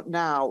only about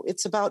now,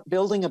 it's about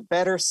building a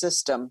better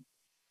system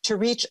to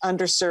reach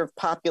underserved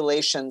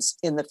populations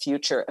in the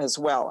future as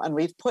well. And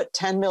we've put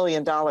 $10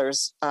 million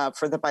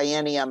for the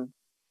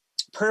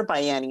per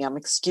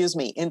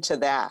biennium, into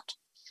that.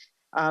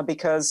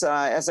 Because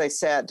as I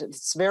said,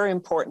 it's very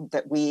important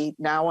that we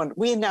now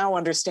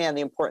understand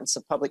the importance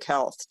of public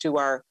health to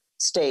our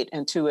state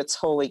and to its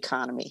whole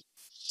economy.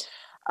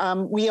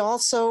 We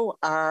also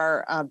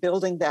are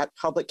building that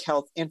public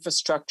health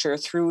infrastructure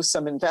through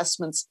some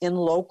investments in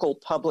local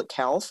public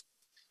health.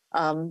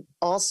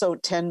 Also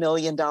 $10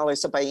 million a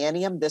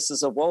biennium. This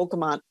is a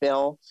Wolgamott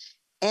bill.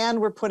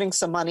 And we're putting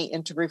some money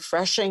into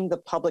refreshing the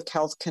public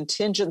health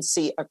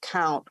contingency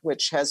account,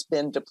 which has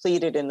been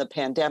depleted in the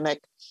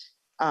pandemic.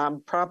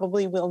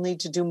 Probably we'll need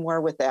to do more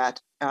with that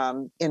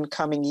in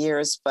coming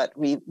years, but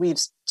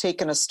we've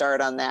taken a start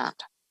on that.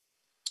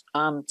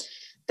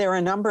 There are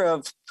a number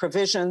of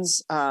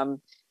provisions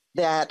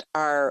that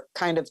are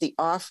kind of the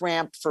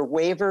off-ramp for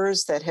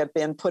waivers that have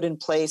been put in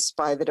place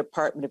by the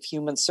Department of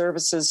Human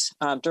Services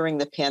during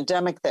the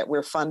pandemic that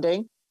we're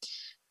funding.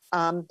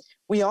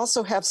 We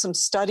also have some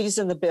studies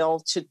in the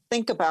bill to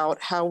think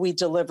about how we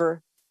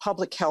deliver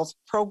public health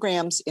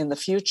programs in the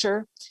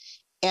future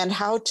and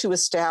how to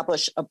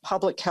establish a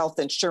public health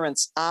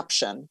insurance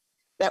option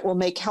that will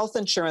make health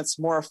insurance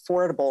more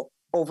affordable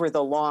over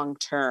the long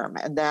term.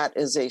 And that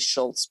is a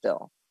Schultz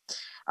bill.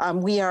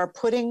 We are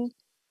putting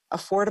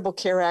Affordable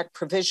Care Act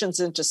provisions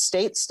into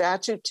state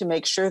statute to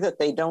make sure that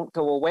they don't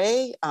go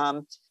away.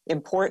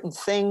 Important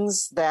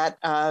things that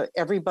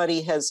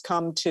everybody has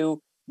come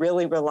to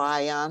really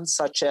rely on,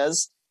 such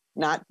as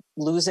not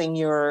losing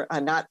your,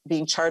 not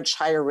being charged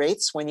higher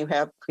rates when you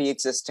have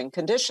pre-existing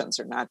conditions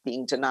or not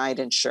being denied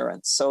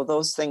insurance. So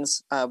those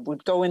things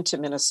would go into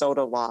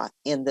Minnesota law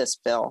in this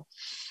bill.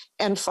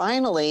 And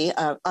finally,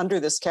 under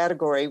this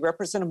category,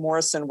 Representative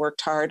Morrison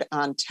worked hard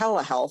on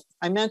telehealth.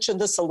 I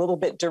mentioned this a little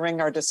bit during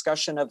our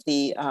discussion of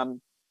the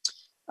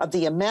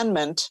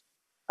amendment,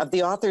 of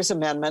the author's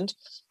amendment.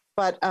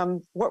 But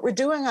what we're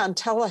doing on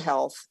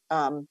telehealth,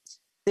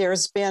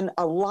 there's been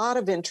a lot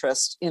of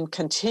interest in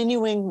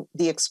continuing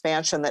the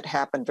expansion that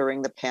happened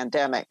during the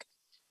pandemic.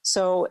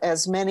 So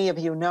as many of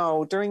you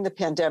know, during the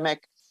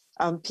pandemic,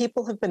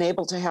 people have been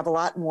able to have a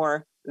lot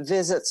more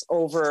visits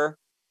over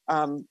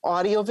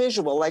audio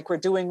visual, like we're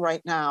doing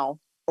right now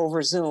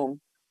over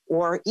Zoom,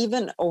 or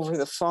even over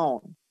the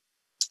phone.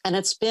 And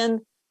it's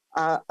been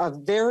a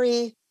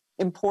very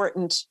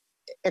important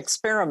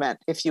experiment,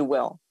 if you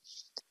will.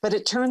 But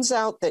it turns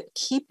out that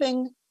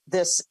keeping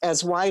this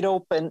as wide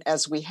open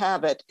as we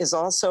have it is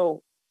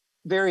also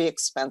very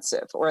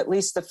expensive, or at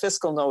least the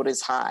fiscal note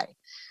is high.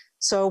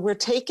 So we're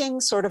taking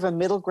sort of a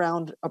middle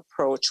ground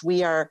approach.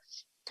 We are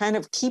kind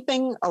of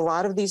keeping a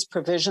lot of these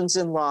provisions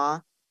in law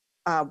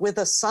with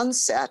a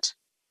sunset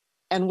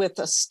and with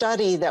a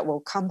study that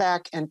will come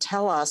back and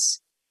tell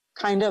us,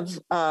 kind of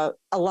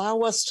allow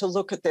us to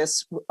look at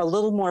this a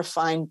little more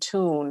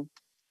fine-tuned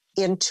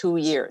in 2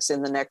 years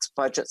in the next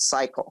budget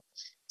cycle.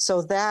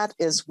 So that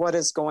is what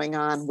is going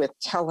on with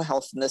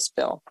telehealth in this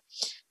bill.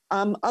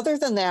 Other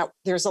than that,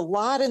 there's a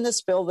lot in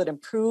this bill that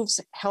improves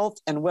health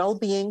and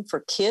well-being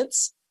for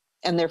kids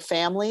and their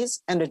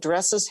families and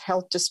addresses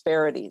health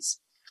disparities.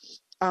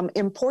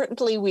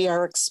 Importantly, we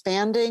are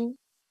expanding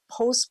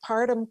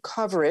postpartum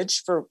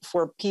coverage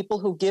for people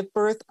who give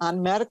birth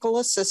on medical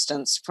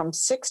assistance from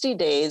 60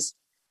 days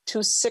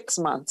to 6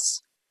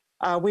 months.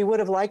 We would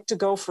have liked to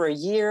go for a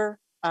year,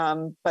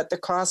 but the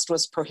cost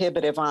was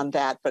prohibitive on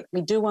that. But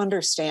we do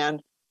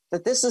understand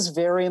that this is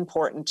very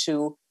important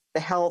to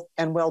the health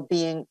and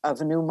well-being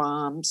of new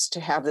moms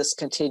to have this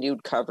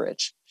continued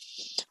coverage.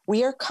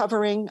 We are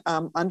covering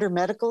under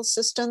medical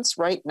assistance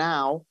right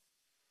now.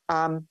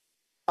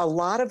 A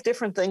lot of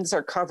different things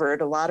are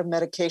covered. A lot of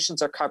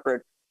medications are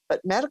covered.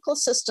 But medical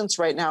assistance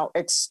right now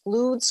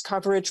excludes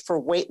coverage for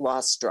weight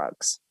loss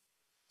drugs.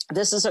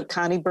 This is a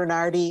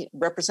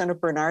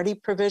Representative Bernardi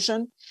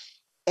provision.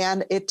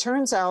 And it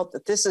turns out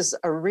that this is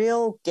a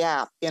real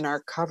gap in our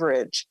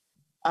coverage.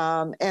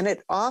 And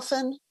it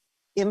often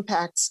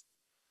impacts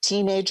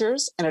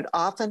teenagers, and it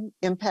often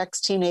impacts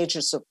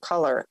teenagers of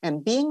color.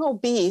 And being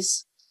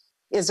obese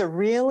is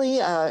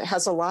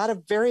has a lot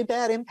of very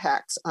bad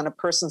impacts on a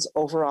person's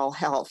overall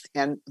health.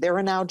 And there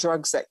are now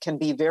drugs that can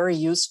be very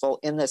useful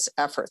in this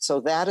effort. So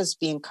that is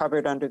being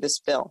covered under this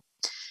bill.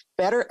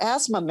 Better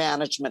asthma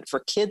management for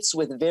kids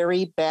with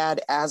very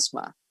bad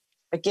asthma.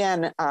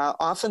 Again,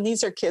 often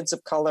these are kids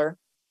of color.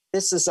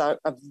 This is a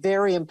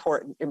very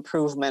important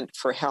improvement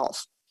for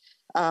health.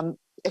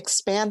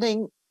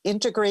 Expanding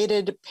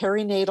integrated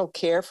perinatal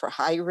care for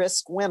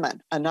high-risk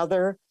women,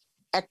 another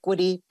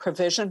equity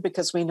provision,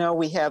 because we know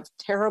we have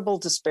terrible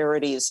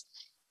disparities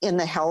in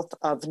the health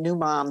of new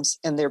moms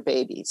and their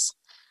babies.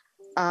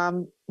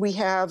 We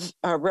have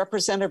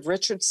Representative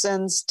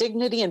Richardson's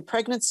Dignity in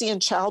Pregnancy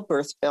and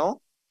Childbirth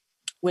bill,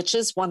 which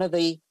is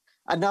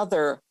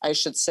another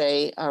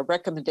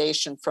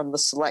recommendation from the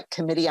Select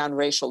Committee on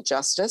Racial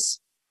Justice.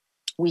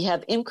 We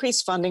have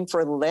increased funding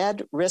for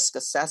lead risk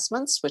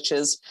assessments, which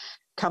is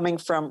coming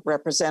from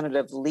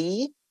Representative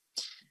Lee.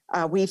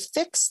 We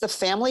fixed the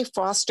family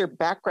foster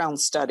background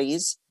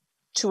studies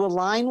to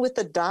align with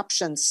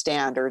adoption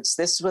standards.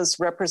 This was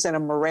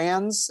Representative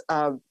Moran's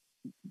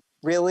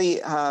really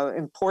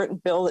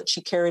important bill that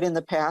she carried in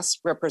the past.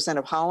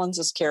 Representative Hollins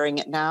is carrying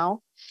it now.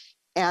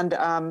 And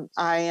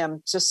I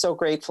am just so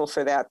grateful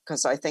for that,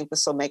 because I think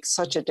this will make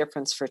such a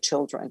difference for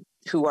children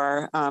who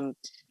are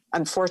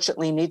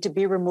unfortunately need to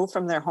be removed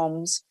from their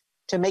homes,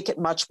 to make it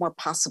much more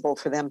possible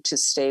for them to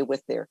stay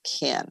with their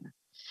kin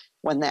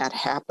when that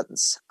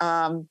happens.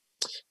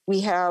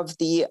 We have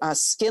the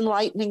skin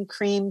lightening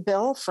cream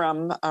bill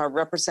from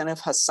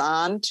Representative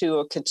Hassan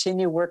to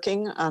continue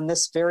working on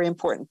this very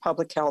important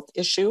public health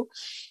issue.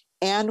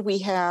 And we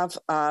have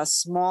a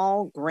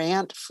small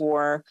grant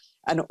for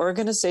an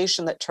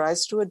organization that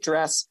tries to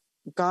address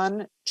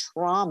gun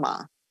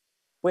trauma,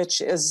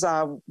 which is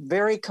a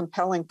very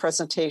compelling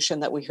presentation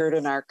that we heard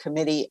in our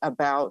committee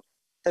about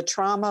the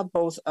trauma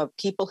both of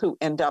people who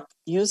end up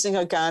using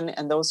a gun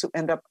and those who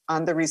end up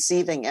on the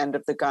receiving end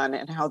of the gun,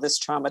 and how this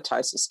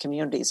traumatizes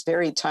communities.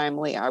 Very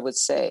timely, I would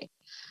say.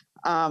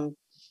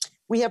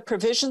 We have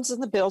provisions in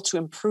the bill to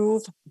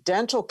improve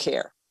dental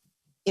care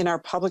in our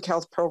public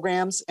health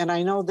programs, and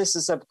I know this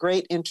is of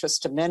great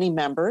interest to many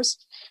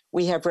members.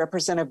 We have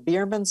Representative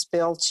Bierman's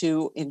bill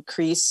to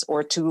increase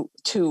or to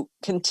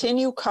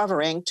continue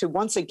covering, to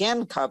once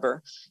again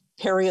cover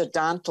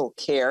periodontal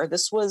care.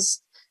 This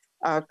was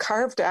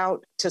carved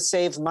out to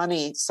save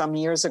money some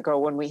years ago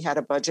when we had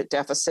a budget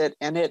deficit,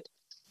 and it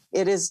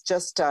is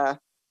just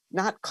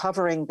not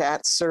covering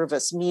that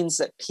service means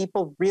that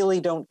people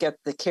really don't get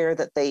the care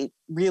that they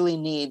really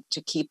need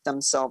to keep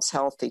themselves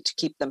healthy, to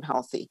keep them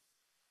healthy.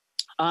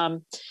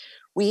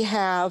 We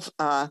have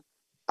a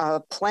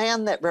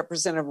plan that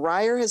Representative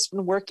Ryer has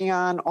been working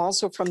on,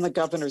 also from the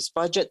governor's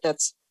budget,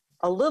 that's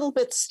a little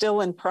bit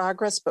still in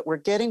progress, but we're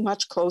getting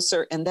much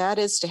closer, and that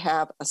is to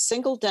have a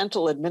single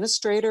dental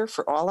administrator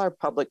for all our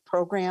public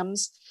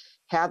programs,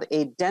 have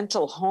a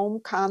dental home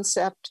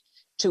concept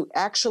to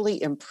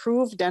actually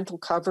improve dental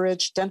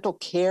coverage, dental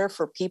care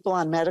for people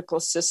on medical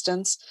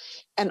assistance,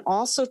 and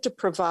also to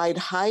provide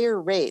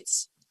higher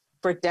rates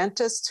for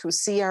dentists who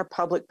see our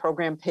public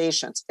program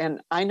patients.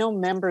 And I know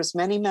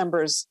many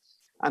members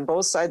on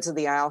both sides of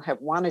the aisle have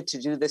wanted to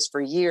do this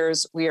for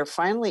years. We are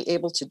finally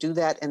able to do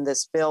that in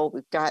this bill.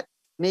 We've got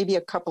maybe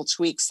a couple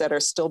tweaks that are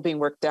still being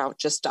worked out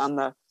just on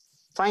the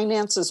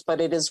finances,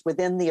 but it is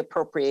within the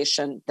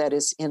appropriation that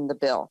is in the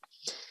bill.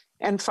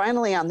 And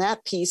finally, on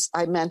that piece,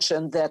 I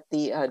mentioned that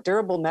the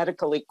durable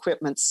medical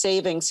equipment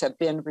savings have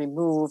been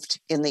removed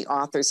in the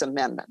author's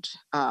amendment.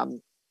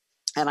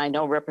 And I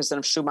know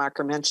Representative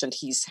Schumacher mentioned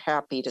he's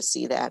happy to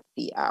see that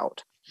be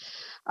out.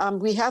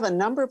 We have a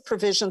number of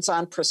provisions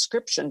on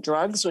prescription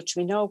drugs, which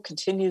we know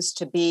continues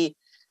to be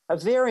a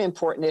very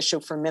important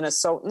issue for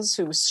Minnesotans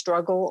who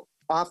struggle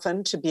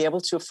often to be able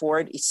to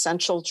afford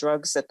essential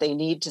drugs that they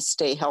need to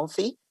stay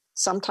healthy,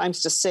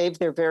 sometimes to save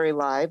their very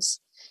lives.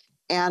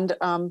 And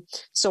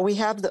so we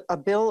have a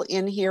bill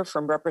in here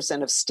from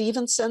Representative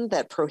Stevenson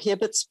that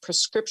prohibits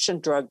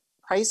prescription drug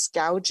price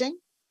gouging.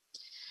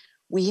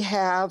 We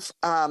have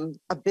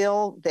a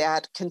bill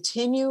that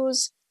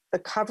continues the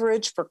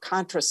coverage for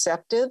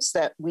contraceptives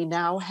that we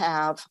now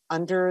have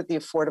under the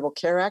Affordable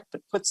Care Act,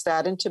 but puts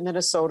that into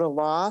Minnesota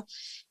law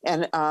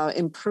and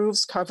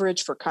improves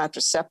coverage for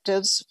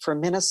contraceptives for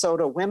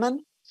Minnesota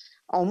women,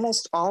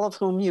 almost all of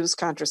whom use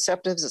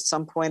contraceptives at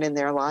some point in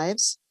their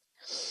lives.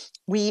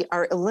 We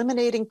are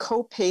eliminating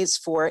co-pays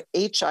for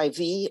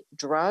HIV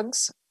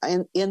drugs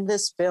in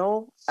this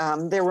bill.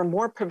 There were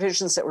more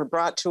provisions that were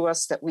brought to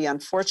us that we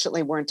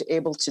unfortunately weren't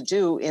able to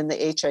do in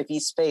the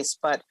HIV space,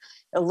 but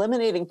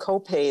eliminating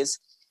co-pays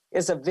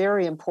is a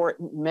very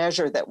important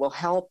measure that will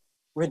help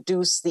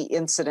reduce the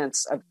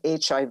incidence of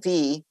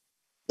HIV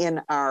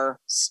in our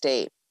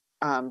state.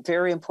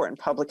 Very important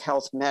public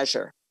health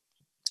measure.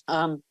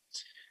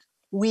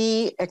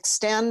 We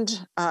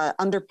extend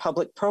under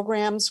public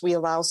programs, we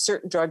allow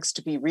certain drugs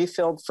to be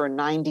refilled for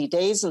 90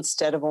 days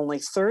instead of only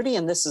 30,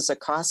 and this is a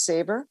cost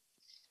saver.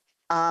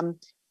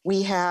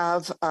 We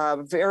have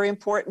a very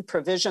important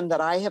provision that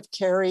I have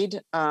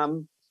carried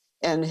and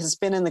has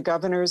been in the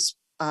governor's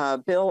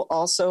bill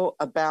also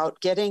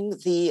about getting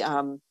the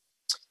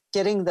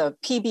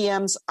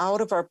PBMs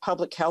out of our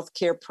public health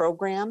care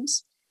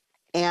programs.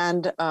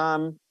 And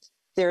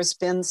there's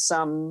been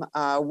some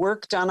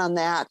work done on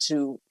that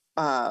to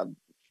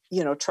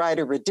try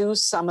to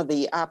reduce some of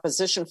the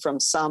opposition from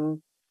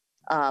some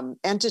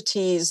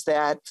entities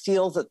that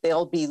feel that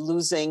they'll be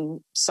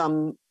losing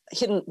some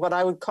what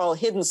I would call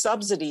hidden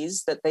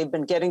subsidies that they've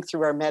been getting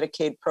through our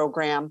Medicaid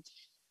program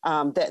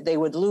that they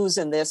would lose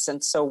in this.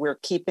 And so we're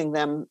keeping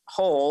them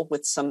whole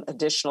with some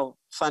additional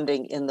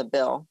funding in the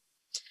bill.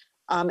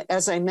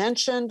 As I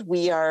mentioned,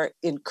 we are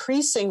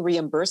increasing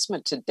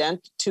reimbursement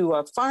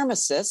to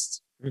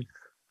pharmacists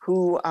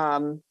who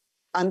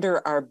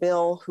under our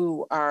bill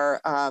who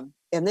are,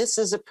 and this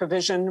is a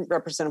provision,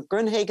 Representative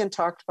Grunhagen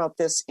talked about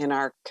this in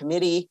our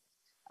committee,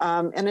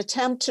 an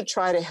attempt to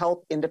try to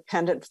help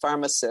independent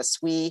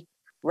pharmacists. We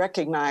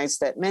recognize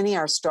that many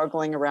are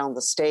struggling around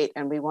the state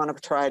and we want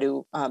to try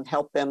to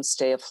help them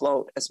stay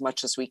afloat as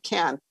much as we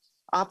can.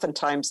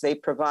 Oftentimes they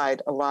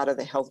provide a lot of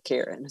the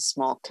healthcare in a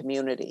small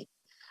community.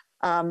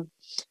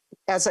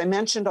 As I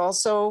mentioned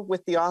also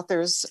with the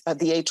authors of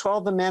the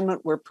A12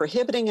 amendment, we're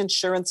prohibiting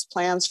insurance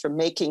plans from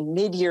making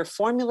mid-year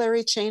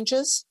formulary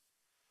changes.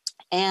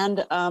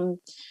 And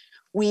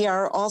we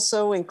are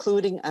also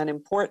including an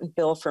important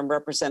bill from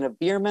Representative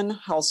Bierman,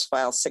 House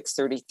File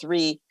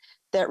 633,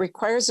 that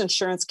requires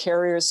insurance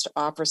carriers to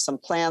offer some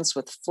plans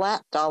with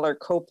flat dollar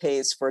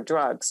copays for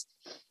drugs.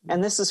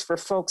 And this is for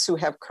folks who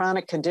have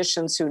chronic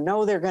conditions who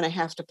know they're going to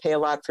have to pay a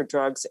lot for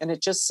drugs. And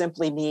it just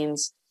simply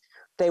means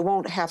they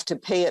won't have to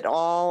pay it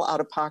all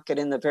out of pocket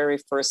in the very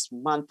first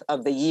month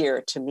of the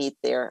year to meet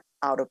their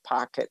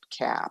out-of-pocket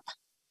cap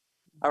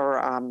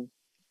or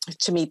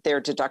to meet their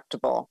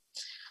deductible.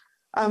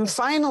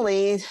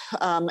 Finally,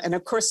 and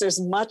of course,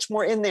 there's much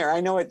more in there. I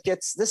know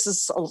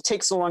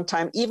takes a long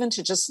time even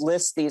to just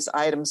list these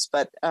items,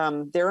 but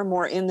there are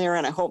more in there,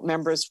 and I hope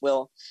members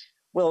will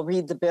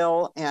read the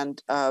bill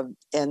and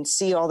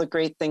see all the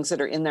great things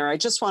that are in there. I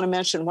just want to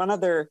mention one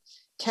other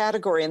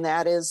category, and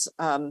that is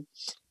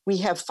we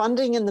have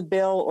funding in the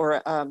bill,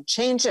 or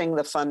changing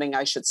the funding,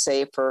 I should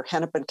say, for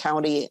Hennepin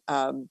County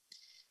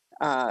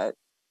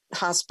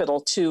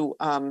Hospital to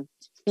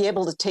be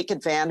able to take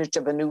advantage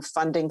of a new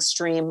funding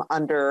stream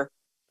under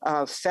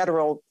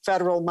federal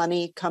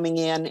money coming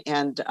in,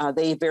 and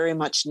they very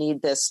much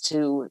need this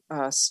to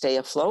stay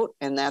afloat,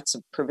 and that's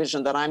a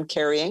provision that I'm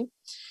carrying.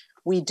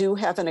 We do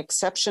have an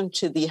exception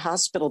to the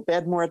hospital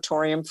bed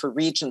moratorium for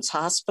Regions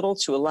Hospital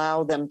to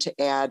allow them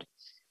to add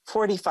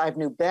 45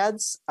 new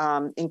beds,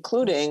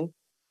 including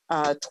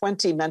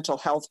 20 mental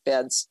health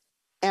beds.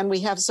 And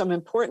we have some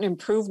important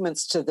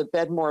improvements to the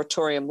bed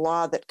moratorium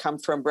law that come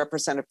from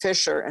Representative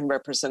Fisher and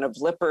Representative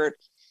Lippert.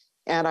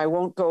 And I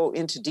won't go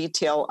into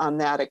detail on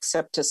that,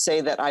 except to say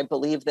that I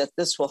believe that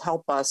this will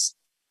help us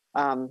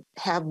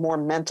have more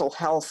mental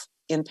health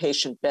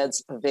inpatient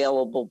beds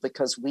available,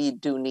 because we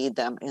do need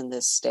them in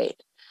this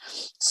state.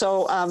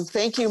 So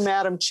thank you,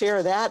 Madam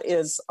Chair. That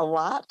is a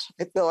lot.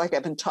 I feel like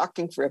I've been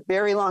talking for a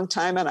very long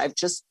time, and I've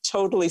just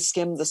totally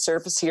skimmed the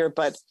surface here,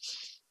 but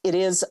it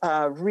is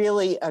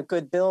really a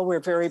good bill. We're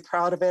very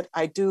proud of it.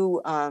 I'm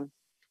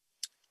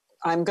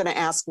going to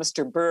ask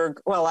Mr.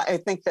 Berg. Well, I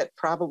think that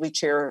probably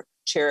Chair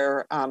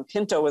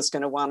Pinto is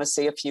going to want to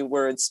say a few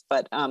words,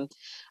 but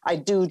I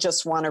do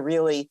just want to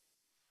really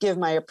give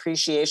my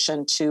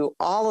appreciation to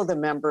all of the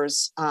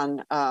members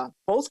on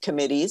both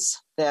committees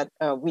that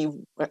we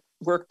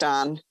worked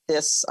on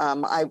this.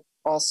 I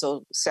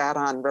also sat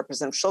on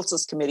Representative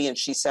Schultz's committee, and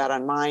she sat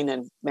on mine,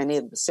 and many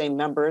of the same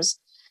members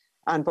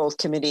on both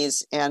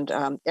committees, and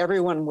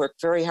everyone worked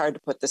very hard to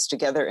put this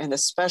together, and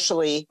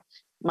especially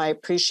my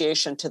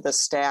appreciation to the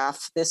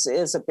staff. This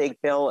is a big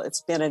bill.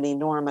 It's been an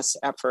enormous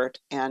effort,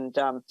 and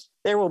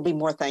there will be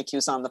more thank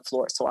yous on the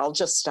floor. So I'll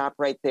just stop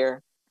right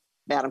there,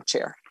 Madam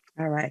Chair.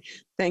 All right.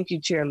 Thank you,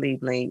 Chair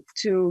Liebling.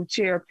 To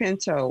Chair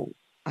Pinto,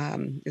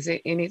 is there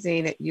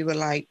anything that you would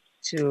like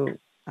to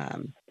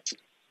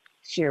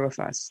share with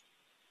us?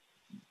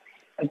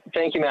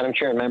 Thank you, Madam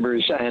Chair and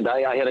members. And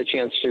I had a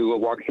chance to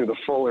walk through the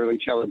full early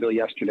childhood bill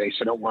yesterday, so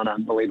I don't want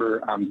to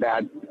belabor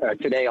that.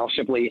 Today, I'll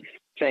simply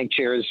thank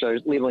Chairs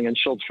Liebling and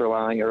Schultz for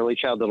allowing early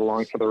childhood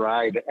along for the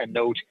ride, and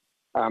note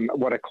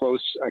what a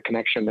close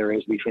connection there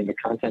is between the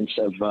contents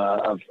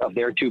of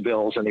their two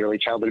bills and the early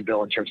childhood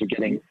bill in terms of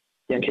getting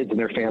young kids and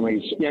their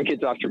families, young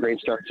kids off to a great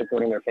start,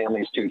 supporting their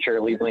families too. Chair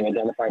Liebling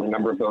identified a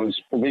number of those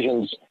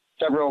provisions.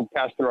 Several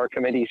passed through our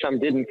committee, some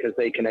didn't because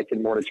they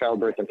connected more to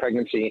childbirth and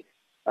pregnancy.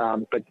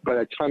 But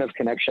a ton of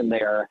connection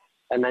there,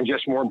 and then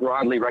just more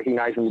broadly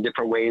recognizing the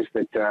different ways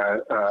that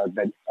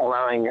that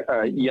allowing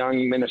young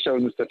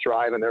Minnesotans to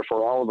thrive, and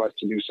therefore all of us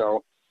to do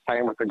so, tie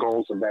in with the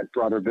goals of that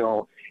broader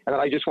bill. And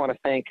I just want to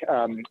thank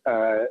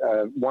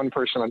one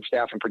person on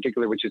staff in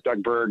particular, which is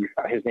Doug Berg.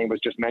 His name was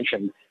just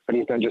mentioned, but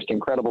he's done just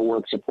incredible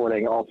work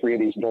supporting all three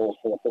of these bills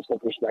from a fiscal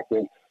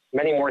perspective.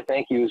 Many more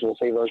thank yous. We'll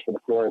save those for the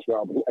floor as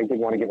well, but I did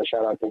want to give a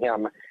shout out to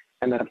him.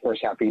 And then, of course,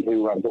 happy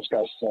to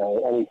discuss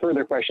any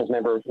further questions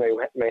members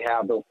may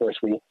have. Though, of course,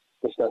 we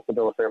discussed the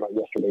bill a fair amount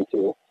yesterday,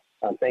 too.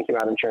 Thank you,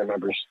 Madam Chair,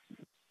 members.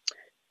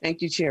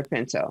 Thank you, Chair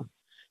Pinto.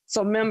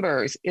 So,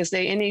 members, is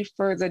there any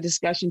further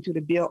discussion to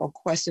the bill or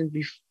questions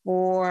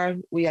before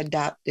we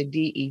adopt the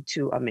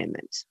DE2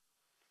 amendment?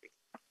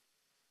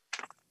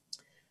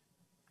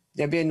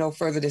 There being no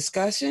further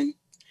discussion,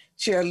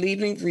 Chair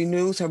Liebling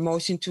renews her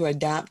motion to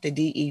adopt the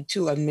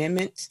DE2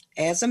 amendment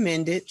as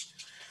amended.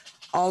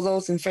 All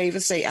those in favor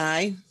say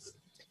aye.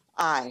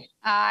 Aye.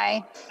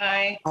 Aye.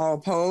 Aye. All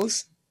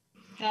opposed?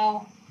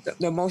 No.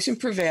 The motion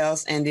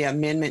prevails and the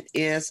amendment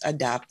is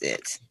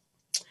adopted.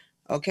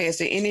 Okay, is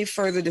there any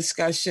further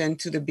discussion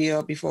to the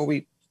bill before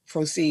we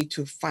proceed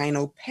to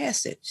final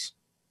passage?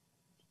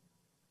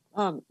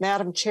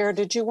 Madam Chair,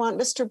 did you want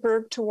Mr.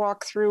 Berg to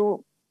walk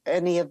through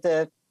any of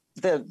the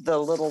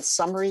little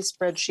summary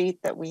spreadsheet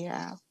that we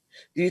have?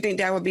 Do you think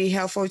that would be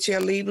helpful,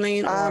 Chair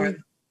Liebling, or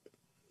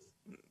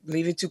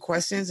leave it to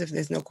questions if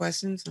there's no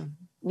questions?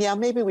 Yeah,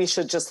 maybe we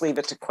should just leave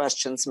it to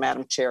questions,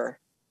 Madam Chair.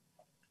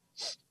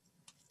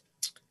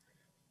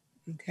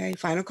 Okay,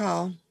 final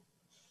call.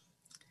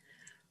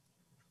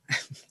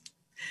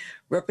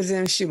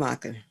 Representative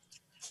Schumacher.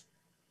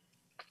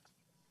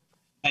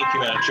 Thank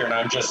you, Madam Chair. And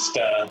I'm just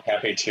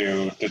happy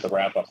to do the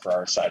wrap up for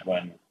our side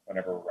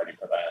whenever we're ready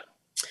for that.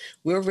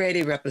 We're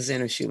ready,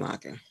 Representative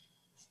Schumacher.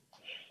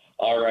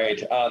 All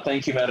right.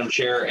 Thank you, Madam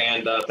Chair.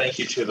 And thank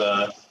you to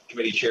the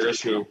committee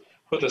chairs who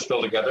put this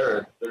bill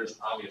together. There's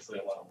obviously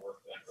a lot of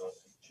work that goes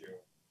into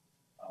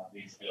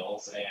these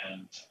bills.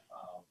 And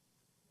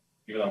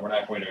even though we're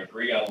not going to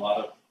agree on a lot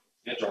of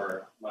it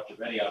or much of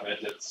any of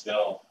it, it's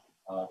still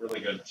really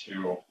good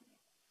to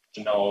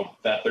know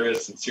that there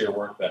is sincere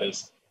work that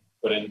is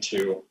put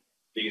into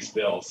these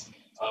bills.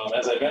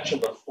 As I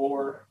mentioned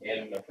before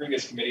in the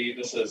previous committee,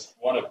 this is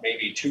one of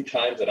maybe 2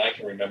 times that I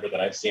can remember that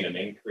I've seen an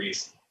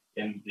increase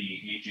in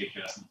the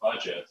HHS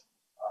budget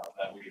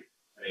that we've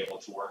been able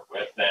to work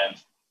with. And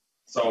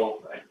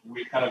so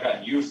we've kind of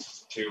gotten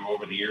used to,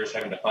 over the years,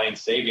 having to find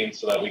savings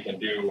so that we can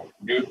do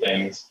new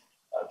things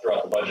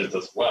throughout the budgets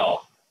as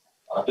well.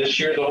 This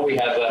year, though, we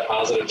had that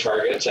positive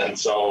target, and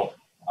so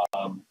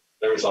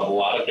there was a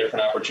lot of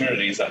different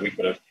opportunities that we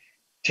could have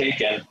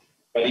taken.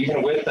 But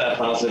even with that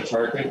positive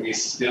target, we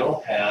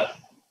still have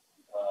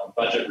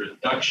budget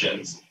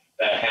reductions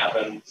that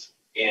happened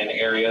in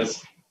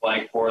areas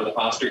like for the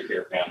foster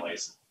care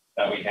families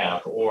that we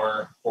have,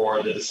 or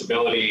for the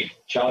disability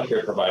child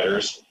care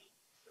providers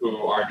who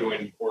are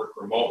doing work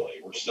remotely.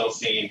 We're still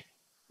seeing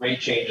rate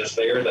changes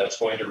there that's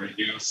going to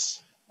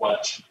reduce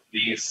what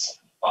these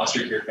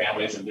foster care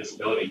families and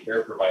disability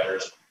care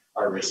providers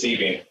are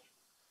receiving.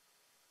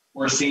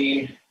 We're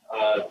seeing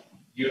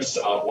use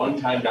of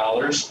one-time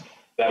dollars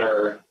that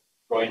are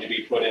going to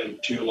be put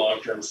into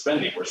long-term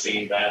spending. We're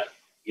seeing that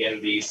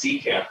in the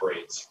CCAP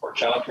rates for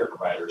child care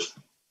providers.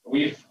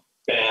 We've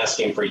been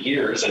asking for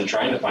years and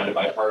trying to find a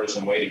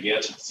bipartisan way to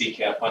get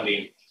CCAP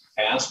funding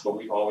passed, but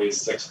we've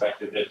always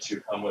expected it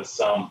to come with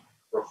some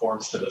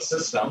reforms to the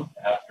system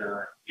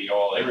after the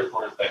OLA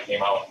report that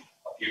came out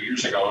a few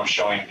years ago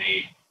showing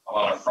the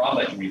amount of fraud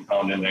that can be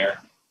found in there.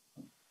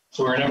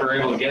 So we're never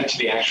able to get to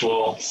the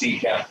actual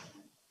CCAP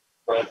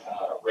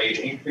rate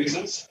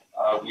increases.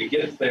 We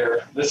get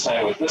there this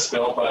time with this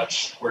bill,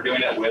 but we're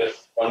doing it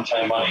with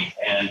one-time money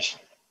and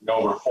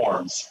no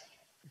reforms.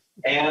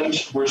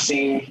 And we're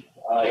seeing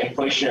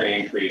inflationary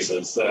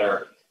increases that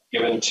are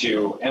given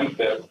to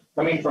MFIP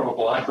coming from a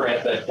block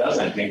grant that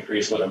doesn't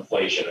increase with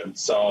inflation. And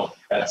so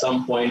at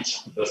some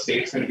point, the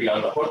state's going to be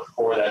on the hook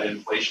for that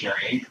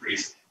inflationary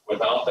increase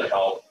without the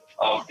help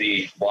of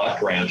the block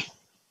grant.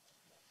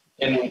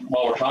 And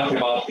while we're talking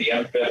about the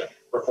MFIP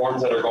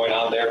reforms that are going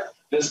on there,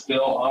 this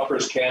bill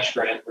offers cash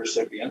grant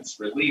recipients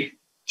relief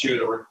to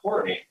the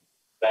reporting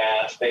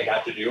that they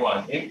have to do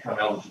on income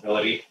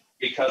eligibility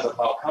because of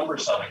how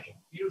cumbersome and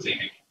confusing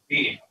it can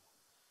be.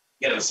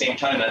 Yet at the same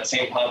time, that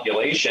same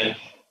population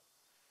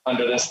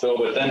under this bill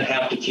would then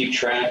have to keep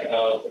track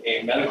of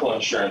a medical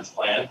insurance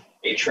plan,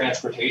 a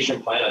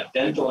transportation plan, a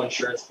dental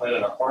insurance plan,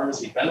 and a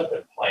pharmacy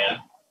benefit plan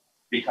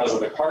because of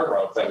the card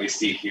routes that we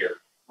see here,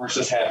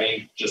 versus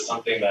having just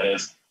something that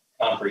is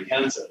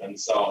comprehensive. And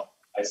so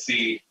I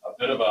see a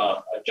bit of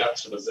a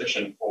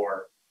juxtaposition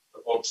for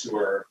the folks who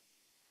are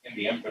in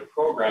the MFIP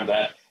program,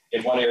 that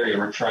in one area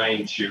we're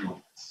trying to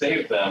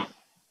save them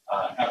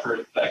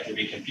effort that can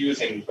be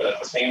confusing, but at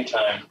the same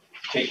time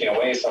taking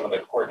away some of the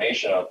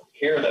coordination of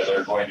care that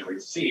they're going to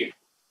receive.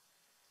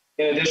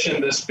 In addition,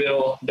 this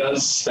bill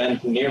does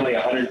spend nearly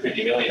 $150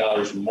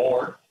 million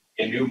more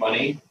in new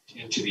money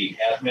into the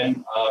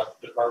admin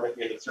Department of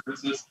Human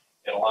Services.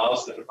 It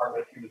allows the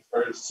Department of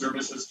Human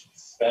Services to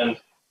spend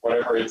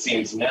whatever it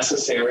seems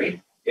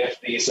necessary if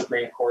the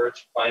Supreme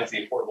Court finds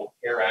the Affordable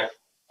Care Act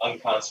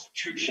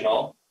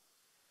unconstitutional.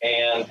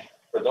 And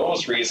for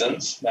those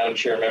reasons, Madam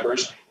Chair,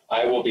 members,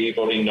 I will be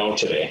voting no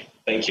today.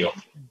 Thank you.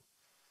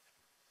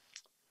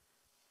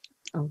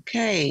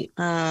 Okay,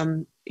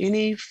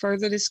 any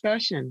further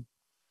discussion?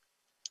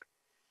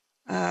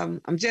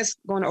 I'm just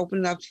going to open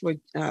it up for,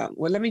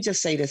 well, let me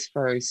just say this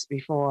first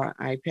before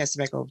I pass it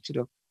back over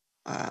to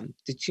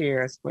the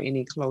chairs for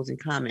any closing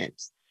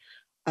comments.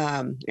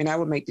 And I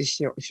will make this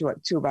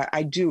short too, but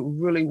I do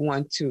really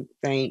want to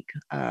thank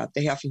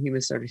the Health and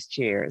Human Service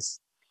chairs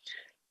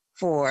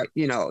for,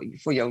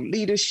 for your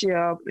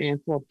leadership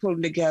and for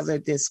pulling together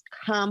this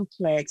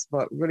complex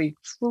but really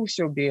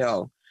crucial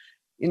bill.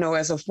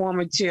 As a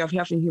former chair of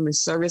Health and Human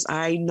Service,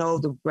 I know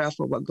the breadth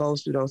of what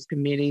goes through those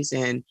committees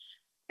and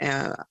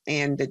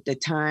the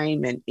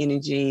time and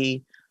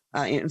energy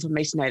and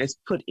information that is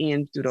put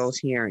in through those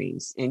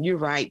hearings. And you're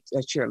right,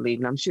 Chair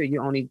Liebling, I'm sure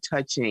you're only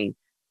touching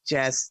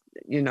just,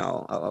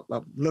 a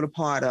little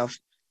part of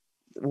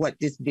what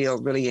this bill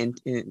really,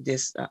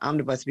 this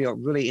omnibus bill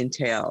really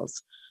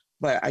entails.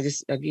 But I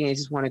just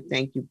want to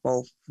thank you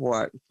both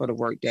for the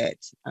work that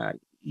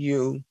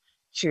you,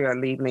 Chair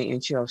Liebling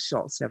and Chair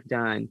Schultz have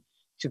done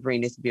to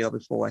bring this bill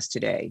before us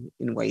today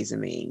in Ways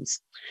and Means.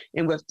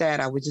 And with that,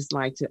 I would just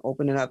like to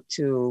open it up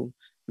to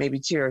maybe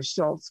Chair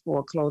Schultz for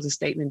a closing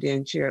statement,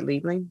 then Chair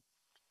Liebling.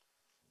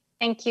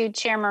 Thank you,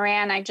 Chair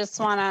Moran. I just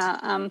want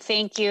to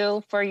thank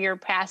you for your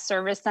past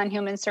service on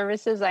Human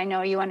Services. I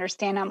know you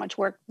understand how much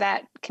work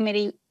that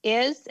committee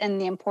is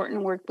and the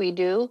important work we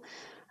do.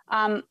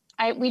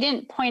 We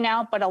didn't point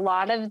out, but a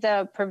lot of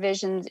the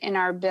provisions in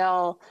our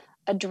bill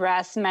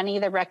address many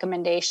of the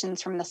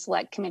recommendations from the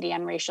Select Committee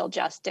on Racial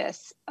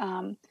Justice.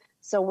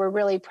 So we're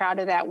really proud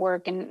of that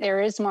work, and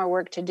there is more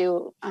work to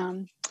do,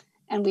 and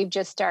we've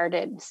just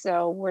started.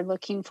 So we're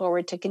looking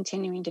forward to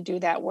continuing to do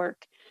that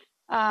work.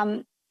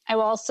 I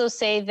will also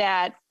say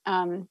that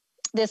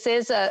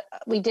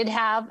we did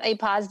have a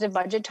positive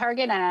budget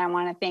target, and I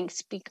want to thank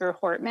Speaker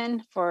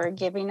Hortman for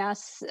giving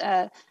us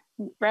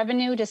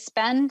revenue to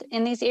spend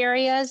in these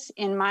areas.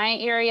 In my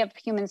area of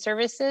human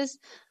services,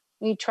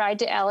 we tried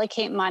to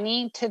allocate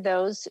money to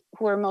those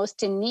who are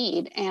most in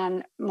need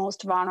and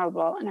most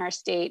vulnerable in our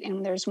state,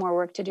 and there's more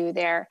work to do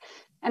there.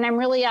 And I'm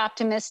really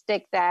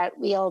optimistic that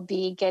we'll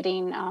be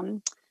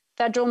getting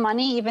federal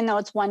money, even though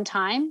it's one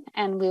time,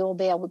 and we will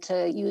be able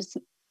to use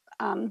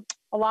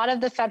a lot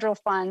of the federal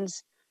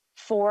funds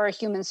for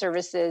human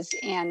services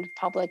and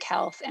public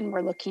health. And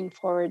we're looking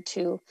forward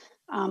to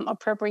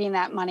appropriating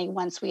that money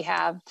once we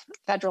have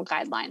federal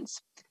guidelines.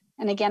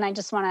 And again, I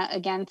just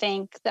want to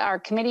thank our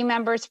committee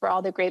members for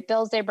all the great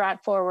bills they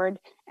brought forward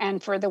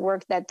and for the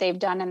work that they've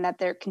done and that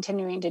they're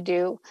continuing to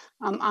do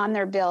on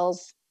their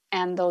bills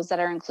and those that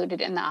are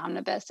included in the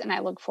omnibus. And I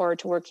look forward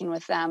to working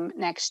with them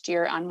next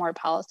year on more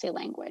policy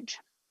language.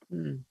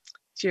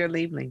 Chair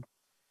Liebling.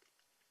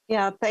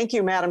 Yeah, thank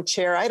you, Madam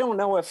Chair. I don't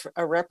know if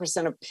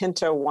Representative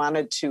Pinto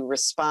wanted to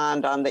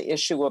respond on the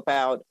issue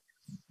about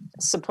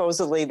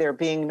supposedly there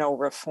being no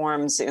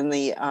reforms in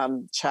the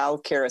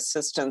child care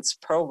assistance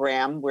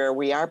program, where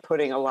we are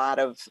putting a lot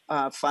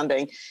of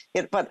funding.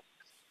 But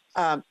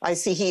I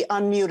see he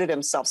unmuted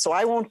himself, so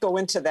I won't go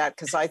into that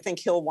because I think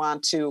he'll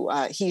want to,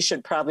 he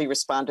should probably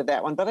respond to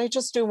that one. But I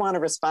just do want to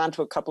respond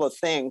to a couple of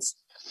things.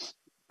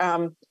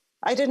 I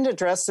didn't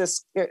address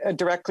this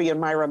directly in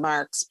my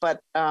remarks,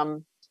 but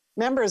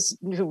members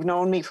who've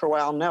known me for a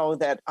while know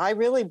that I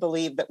really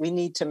believe that we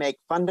need to make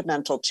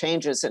fundamental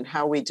changes in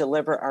how we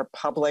deliver our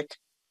public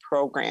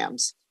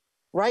programs.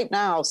 Right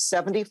now,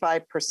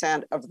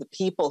 75% of the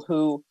people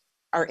who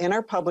are in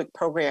our public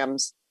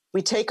programs,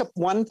 we take up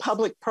one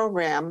public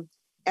program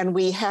and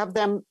we have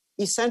them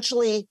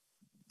essentially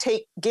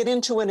get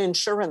into an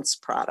insurance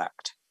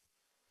product.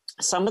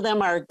 Some of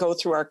them go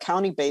through our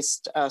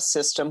county-based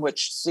system,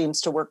 which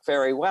seems to work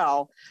very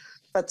well.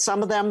 But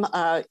some of them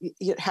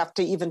you have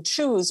to even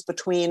choose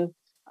between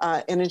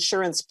an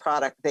insurance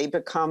product. They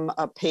become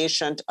a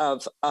patient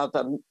of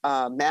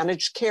a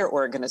managed care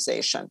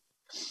organization.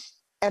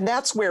 And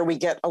that's where we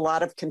get a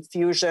lot of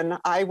confusion.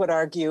 I would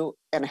argue,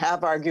 and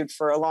have argued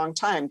for a long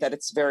time, that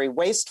it's very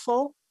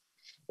wasteful,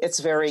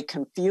 it's very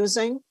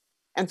confusing.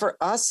 And for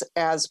us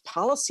as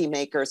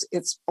policymakers,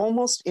 it's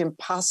almost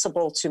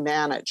impossible to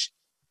manage.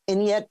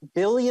 And yet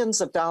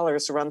billions of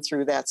dollars run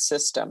through that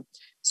system.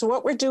 So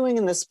what we're doing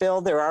in this bill,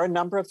 there are a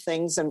number of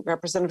things, and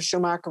Representative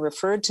Schumacher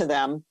referred to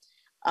them,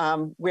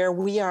 where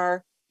we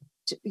are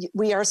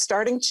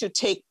starting to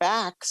take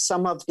back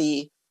some of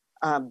the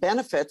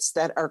benefits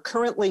that are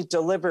currently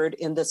delivered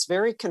in this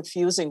very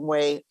confusing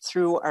way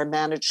through our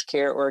managed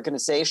care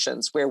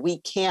organizations, where we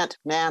can't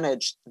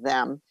manage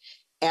them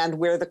and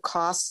where the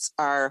costs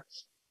are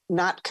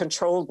not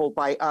controllable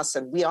by us,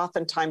 and we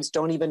oftentimes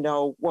don't even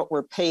know what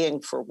we're paying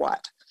for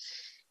what.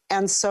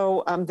 And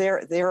so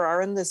there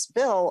are in this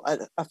bill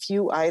a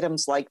few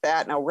items like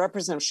that. Now,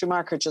 Representative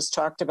Schumacher just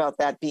talked about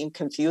that being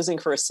confusing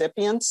for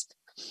recipients.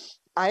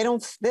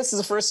 This is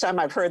the first time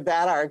I've heard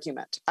that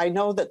argument. I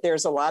know that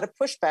there's a lot of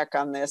pushback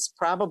on this,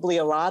 probably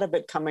a lot of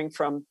it coming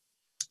from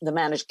the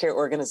managed care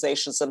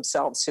organizations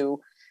themselves, who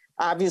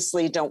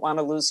obviously don't want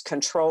to lose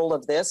control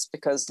of this,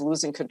 because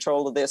losing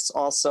control of this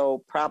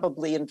also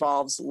probably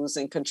involves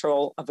losing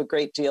control of a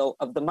great deal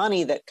of the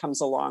money that comes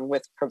along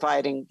with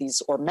providing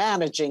these or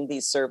managing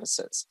these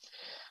services.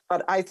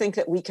 But I think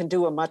that we can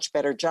do a much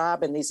better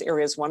job in these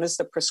areas. One is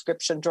the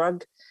prescription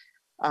drug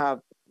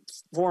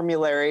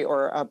formulary,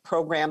 or a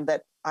program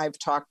that I've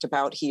talked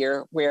about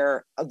here,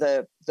 where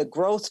the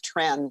growth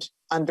trend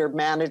under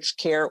managed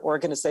care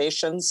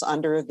organizations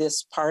under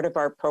this part of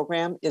our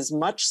program is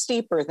much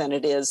steeper than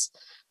it is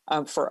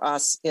for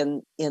us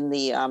in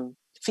the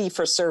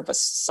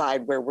fee-for-service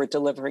side, where we're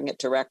delivering it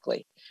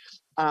directly.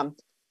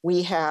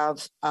 We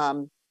have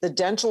the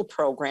dental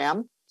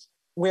program,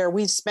 where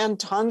we spend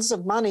tons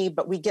of money,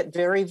 but we get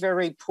very,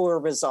 very poor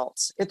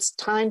results. It's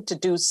time to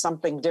do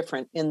something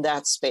different in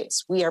that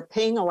space. We are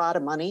paying a lot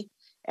of money,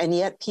 and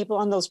yet people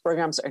on those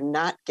programs are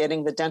not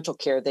getting the dental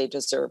care they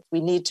deserve.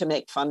 We need to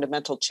make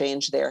fundamental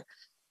change there.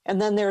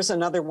 And then there's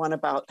another one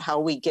about how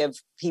we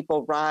give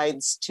people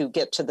rides to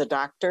get to the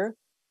doctor,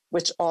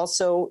 which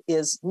also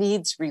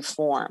needs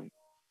reform.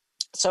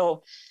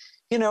 So,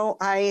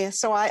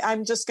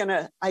 I'm just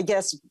gonna, I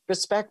guess,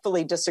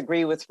 respectfully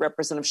disagree with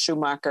Representative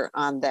Schumacher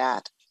on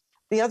that.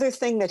 The other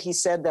thing that he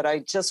said that I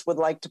just would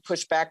like to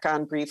push back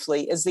on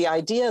briefly is the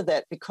idea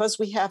that because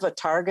we have a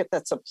target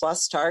that's a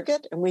plus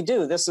target, and we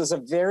do, this is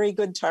a very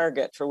good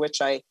target for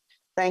which I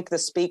thank the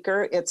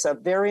speaker. It's a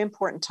very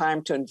important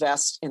time to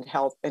invest in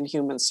health and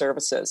human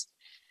services.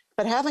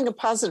 But having a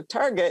positive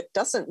target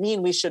doesn't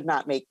mean we should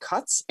not make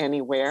cuts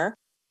anywhere.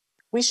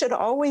 We should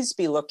always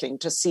be looking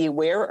to see,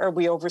 where are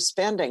we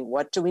overspending?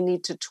 What do we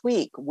need to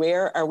tweak?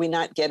 Where are we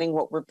not getting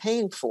what we're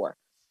paying for?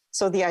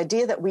 So the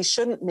idea that we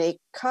shouldn't make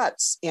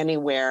cuts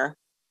anywhere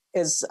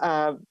is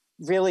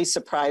really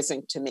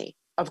surprising to me.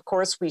 Of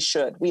course we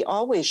should. We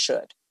always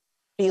should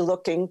be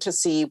looking to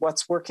see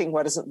what's working,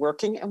 what isn't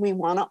working, and we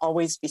want to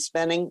always be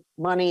spending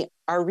money.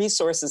 Our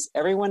resources,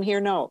 everyone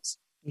here knows,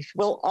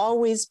 will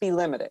always be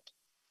limited.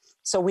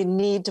 So we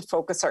need to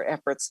focus our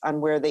efforts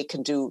on where they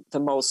can do the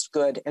most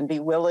good and be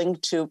willing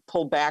to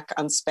pull back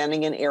on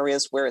spending in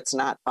areas where it's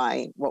not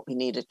buying what we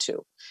need it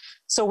to.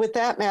 So with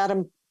that,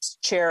 Madam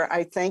Chair,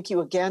 I thank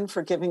you again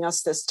for giving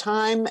us this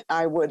time.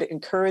 I would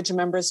encourage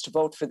members to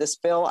vote for this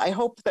bill. I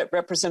hope that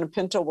Representative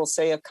Pinto will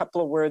say a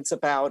couple of words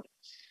about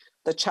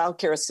the Child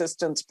Care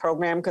Assistance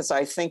Program, because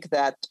I think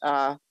that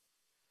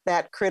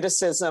that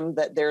criticism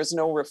that there's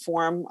no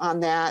reform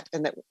on that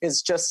and that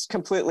is just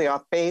completely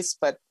off base,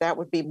 but that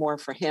would be more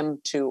for him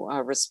to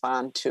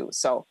respond to.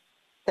 So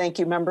thank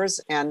you,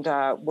 members, and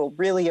we'll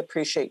really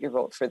appreciate your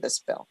vote for this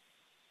bill.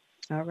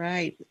 All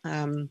right.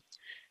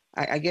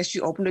 I guess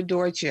you opened the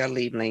door, Chair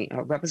Liebling.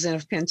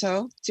 Representative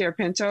Pinto, Chair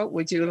Pinto,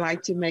 would you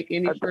like to make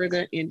any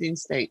further ending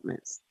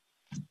statements?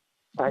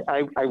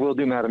 I will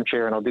do, Madam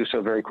Chair, and I'll do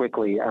so very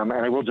quickly. And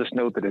I will just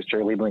note that, as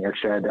Chair Liebling has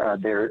said,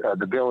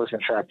 the bill is in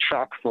fact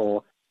chock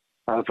full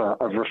of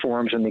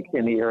reforms in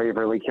the area of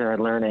early care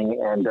and learning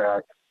and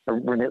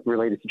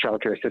related to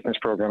Child Care Assistance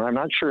Program. I'm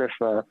not sure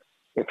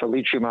if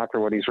Lead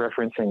Schumacher, what he's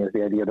referencing is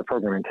the idea of the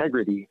program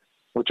integrity,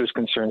 which was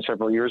concerned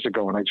several years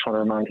ago. And I just want to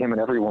remind him and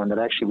everyone that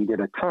actually we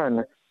did a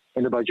ton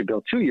in the budget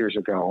bill 2 years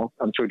ago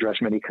to address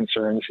many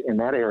concerns in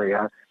that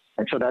area.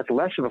 And so that's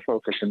less of a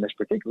focus in this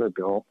particular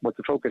bill. What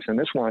the focus in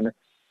this one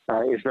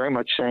is very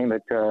much saying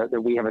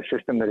that we have a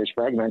system that is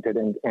fragmented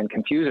and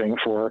confusing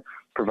for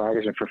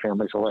providers and for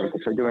families alike.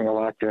 So doing a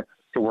lot to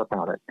work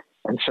on it.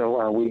 And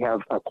so we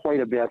have quite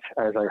a bit,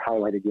 as I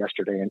highlighted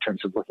yesterday, in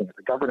terms of looking at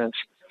the governance.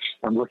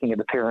 I'm looking at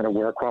the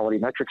parent-aware quality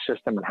metric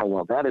system and how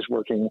well that is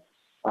working.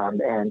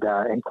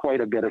 And quite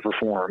a bit of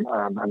reform.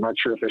 I'm not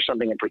sure if there's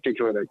something in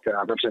particular that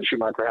Representative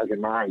Schumacher has in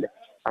mind,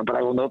 but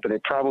I will note that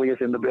it probably is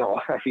in the bill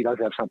if he does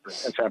have something.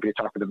 I'm happy to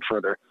talk with him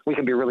further. We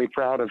can be really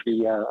proud of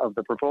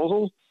the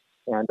proposals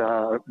and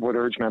would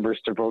urge members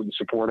to vote in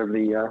support of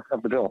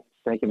the bill.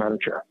 Thank you, Madam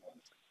Chair.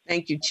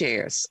 Thank you,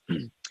 chairs.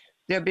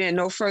 There being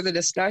no further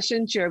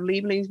discussion, Chair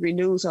Liebling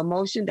renews a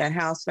motion that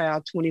House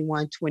File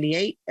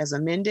 2128, as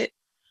amended,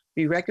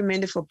 be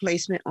recommended for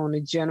placement on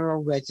the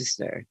General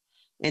Register,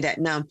 and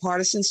that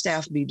nonpartisan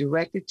staff be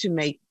directed to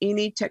make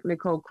any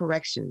technical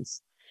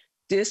corrections.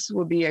 This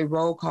will be a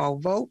roll call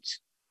vote.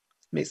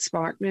 Ms.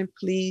 Sparkman,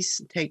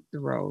 please take the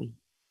roll.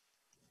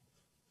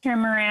 Chair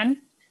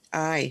Moran?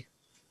 Aye.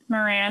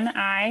 Moran,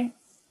 aye.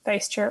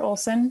 Vice Chair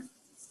Olson?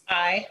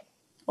 Aye.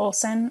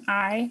 Olson,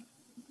 aye.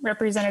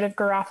 Representative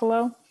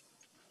Garofalo?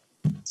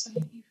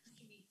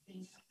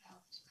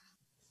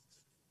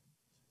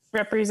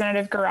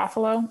 Representative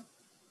Garofalo?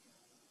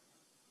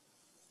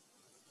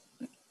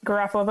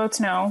 Garofalo votes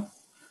no.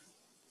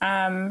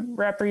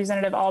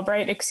 Representative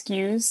Albright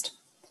excused.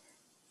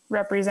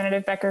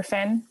 Representative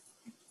Becker-Finn?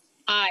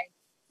 Aye.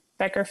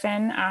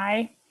 Becker-Finn,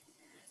 aye.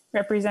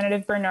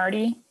 Representative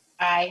Bernardi?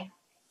 Aye.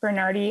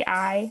 Bernardi,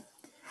 aye.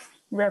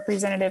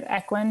 Representative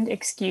Eklund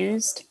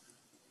excused.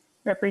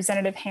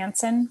 Representative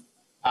Hansen?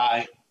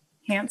 Aye.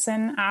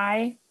 Hansen,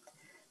 aye.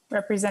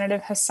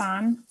 Representative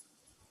Hassan?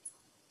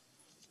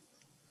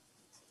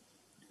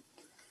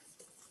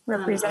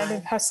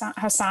 Representative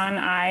Hassan,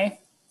 aye.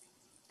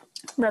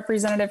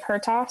 Representative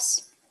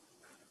Hertas?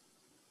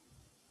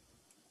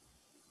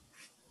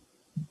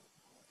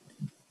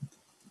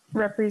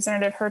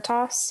 Representative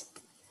Hertas?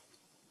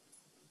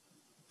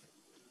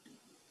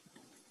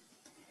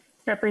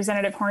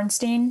 Representative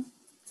Hornstein?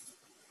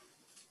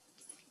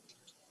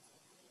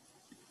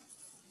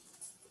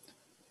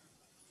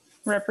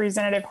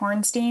 Representative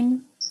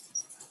Hornstein?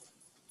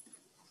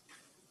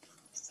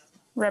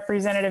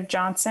 Representative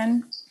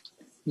Johnson?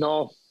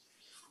 No.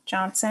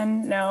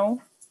 Johnson,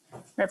 no.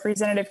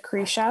 Representative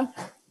Krisha?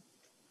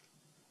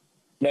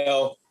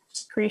 No.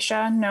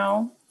 Krisha,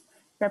 no.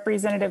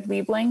 Representative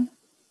Liebling?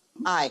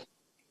 Aye.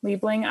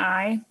 Liebling,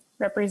 aye.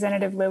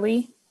 Representative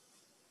Lilly?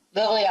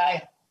 Lily,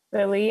 aye.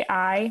 Lilly,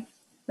 aye.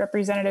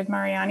 Representative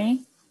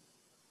Mariani?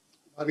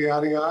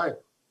 Mariani, aye.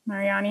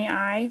 Mariani,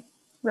 aye.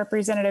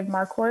 Representative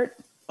Marquardt?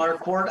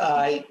 Marquardt,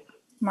 aye.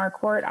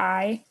 Marquardt,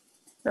 aye.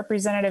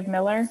 Representative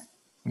Miller?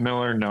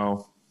 Miller,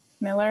 no.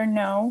 Miller,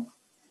 no.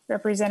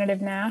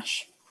 Representative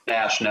Nash?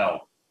 Nash,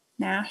 no.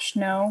 Nash,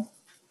 no.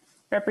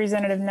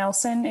 Representative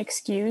Nelson,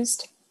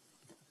 excused.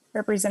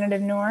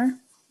 Representative Noor?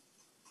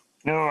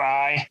 Noor,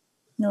 aye.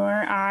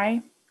 Noor,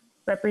 aye.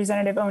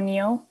 Representative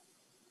O'Neill?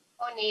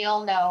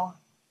 O'Neill, no.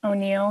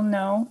 O'Neill,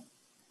 no.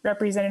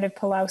 Representative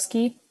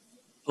Pulowski?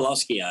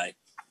 Pulaski, aye.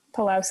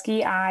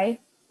 Pulowski, aye.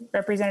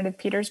 Representative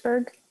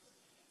Petersburg?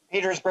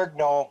 Petersburg,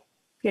 no.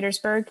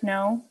 Petersburg,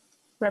 no.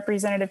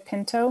 Representative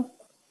Pinto?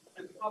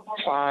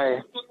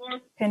 Aye.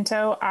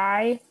 Pinto,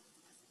 aye.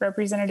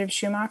 Representative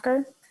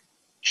Schumacher?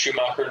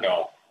 Schumacher,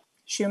 no.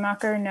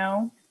 Schumacher,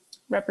 no.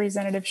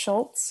 Representative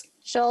Schultz?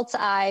 Schultz,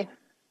 aye.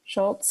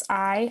 Schultz,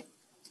 aye.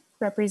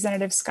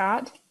 Representative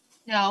Scott?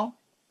 No.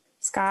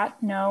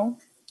 Scott, no.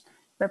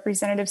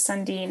 Representative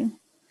Sundin?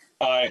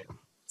 Aye.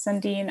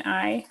 Sundin,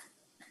 aye.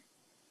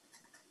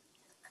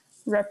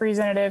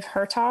 Representative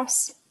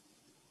Hertas?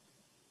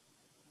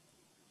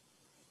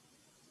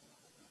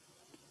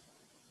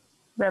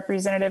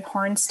 Representative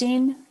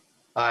Hornstein?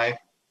 Aye.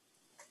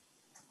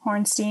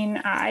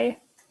 Hornstein, aye.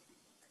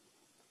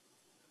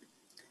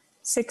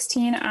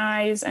 16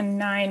 ayes and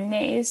 9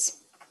 nays.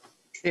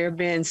 There have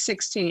been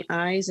 16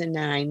 ayes and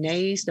 9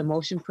 nays. The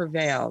motion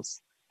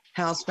prevails.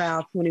 House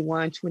File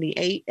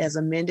 2128 as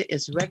amended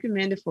is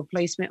recommended for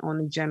placement on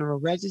the General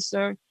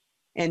Register,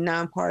 and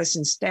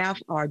nonpartisan staff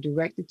are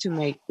directed to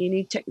make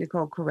any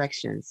technical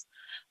corrections.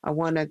 I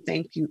want to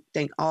thank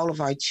all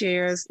of our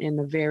chairs and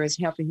the various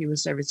Health and Human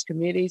Service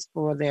committees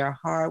for their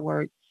hard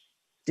work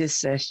this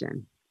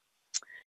session.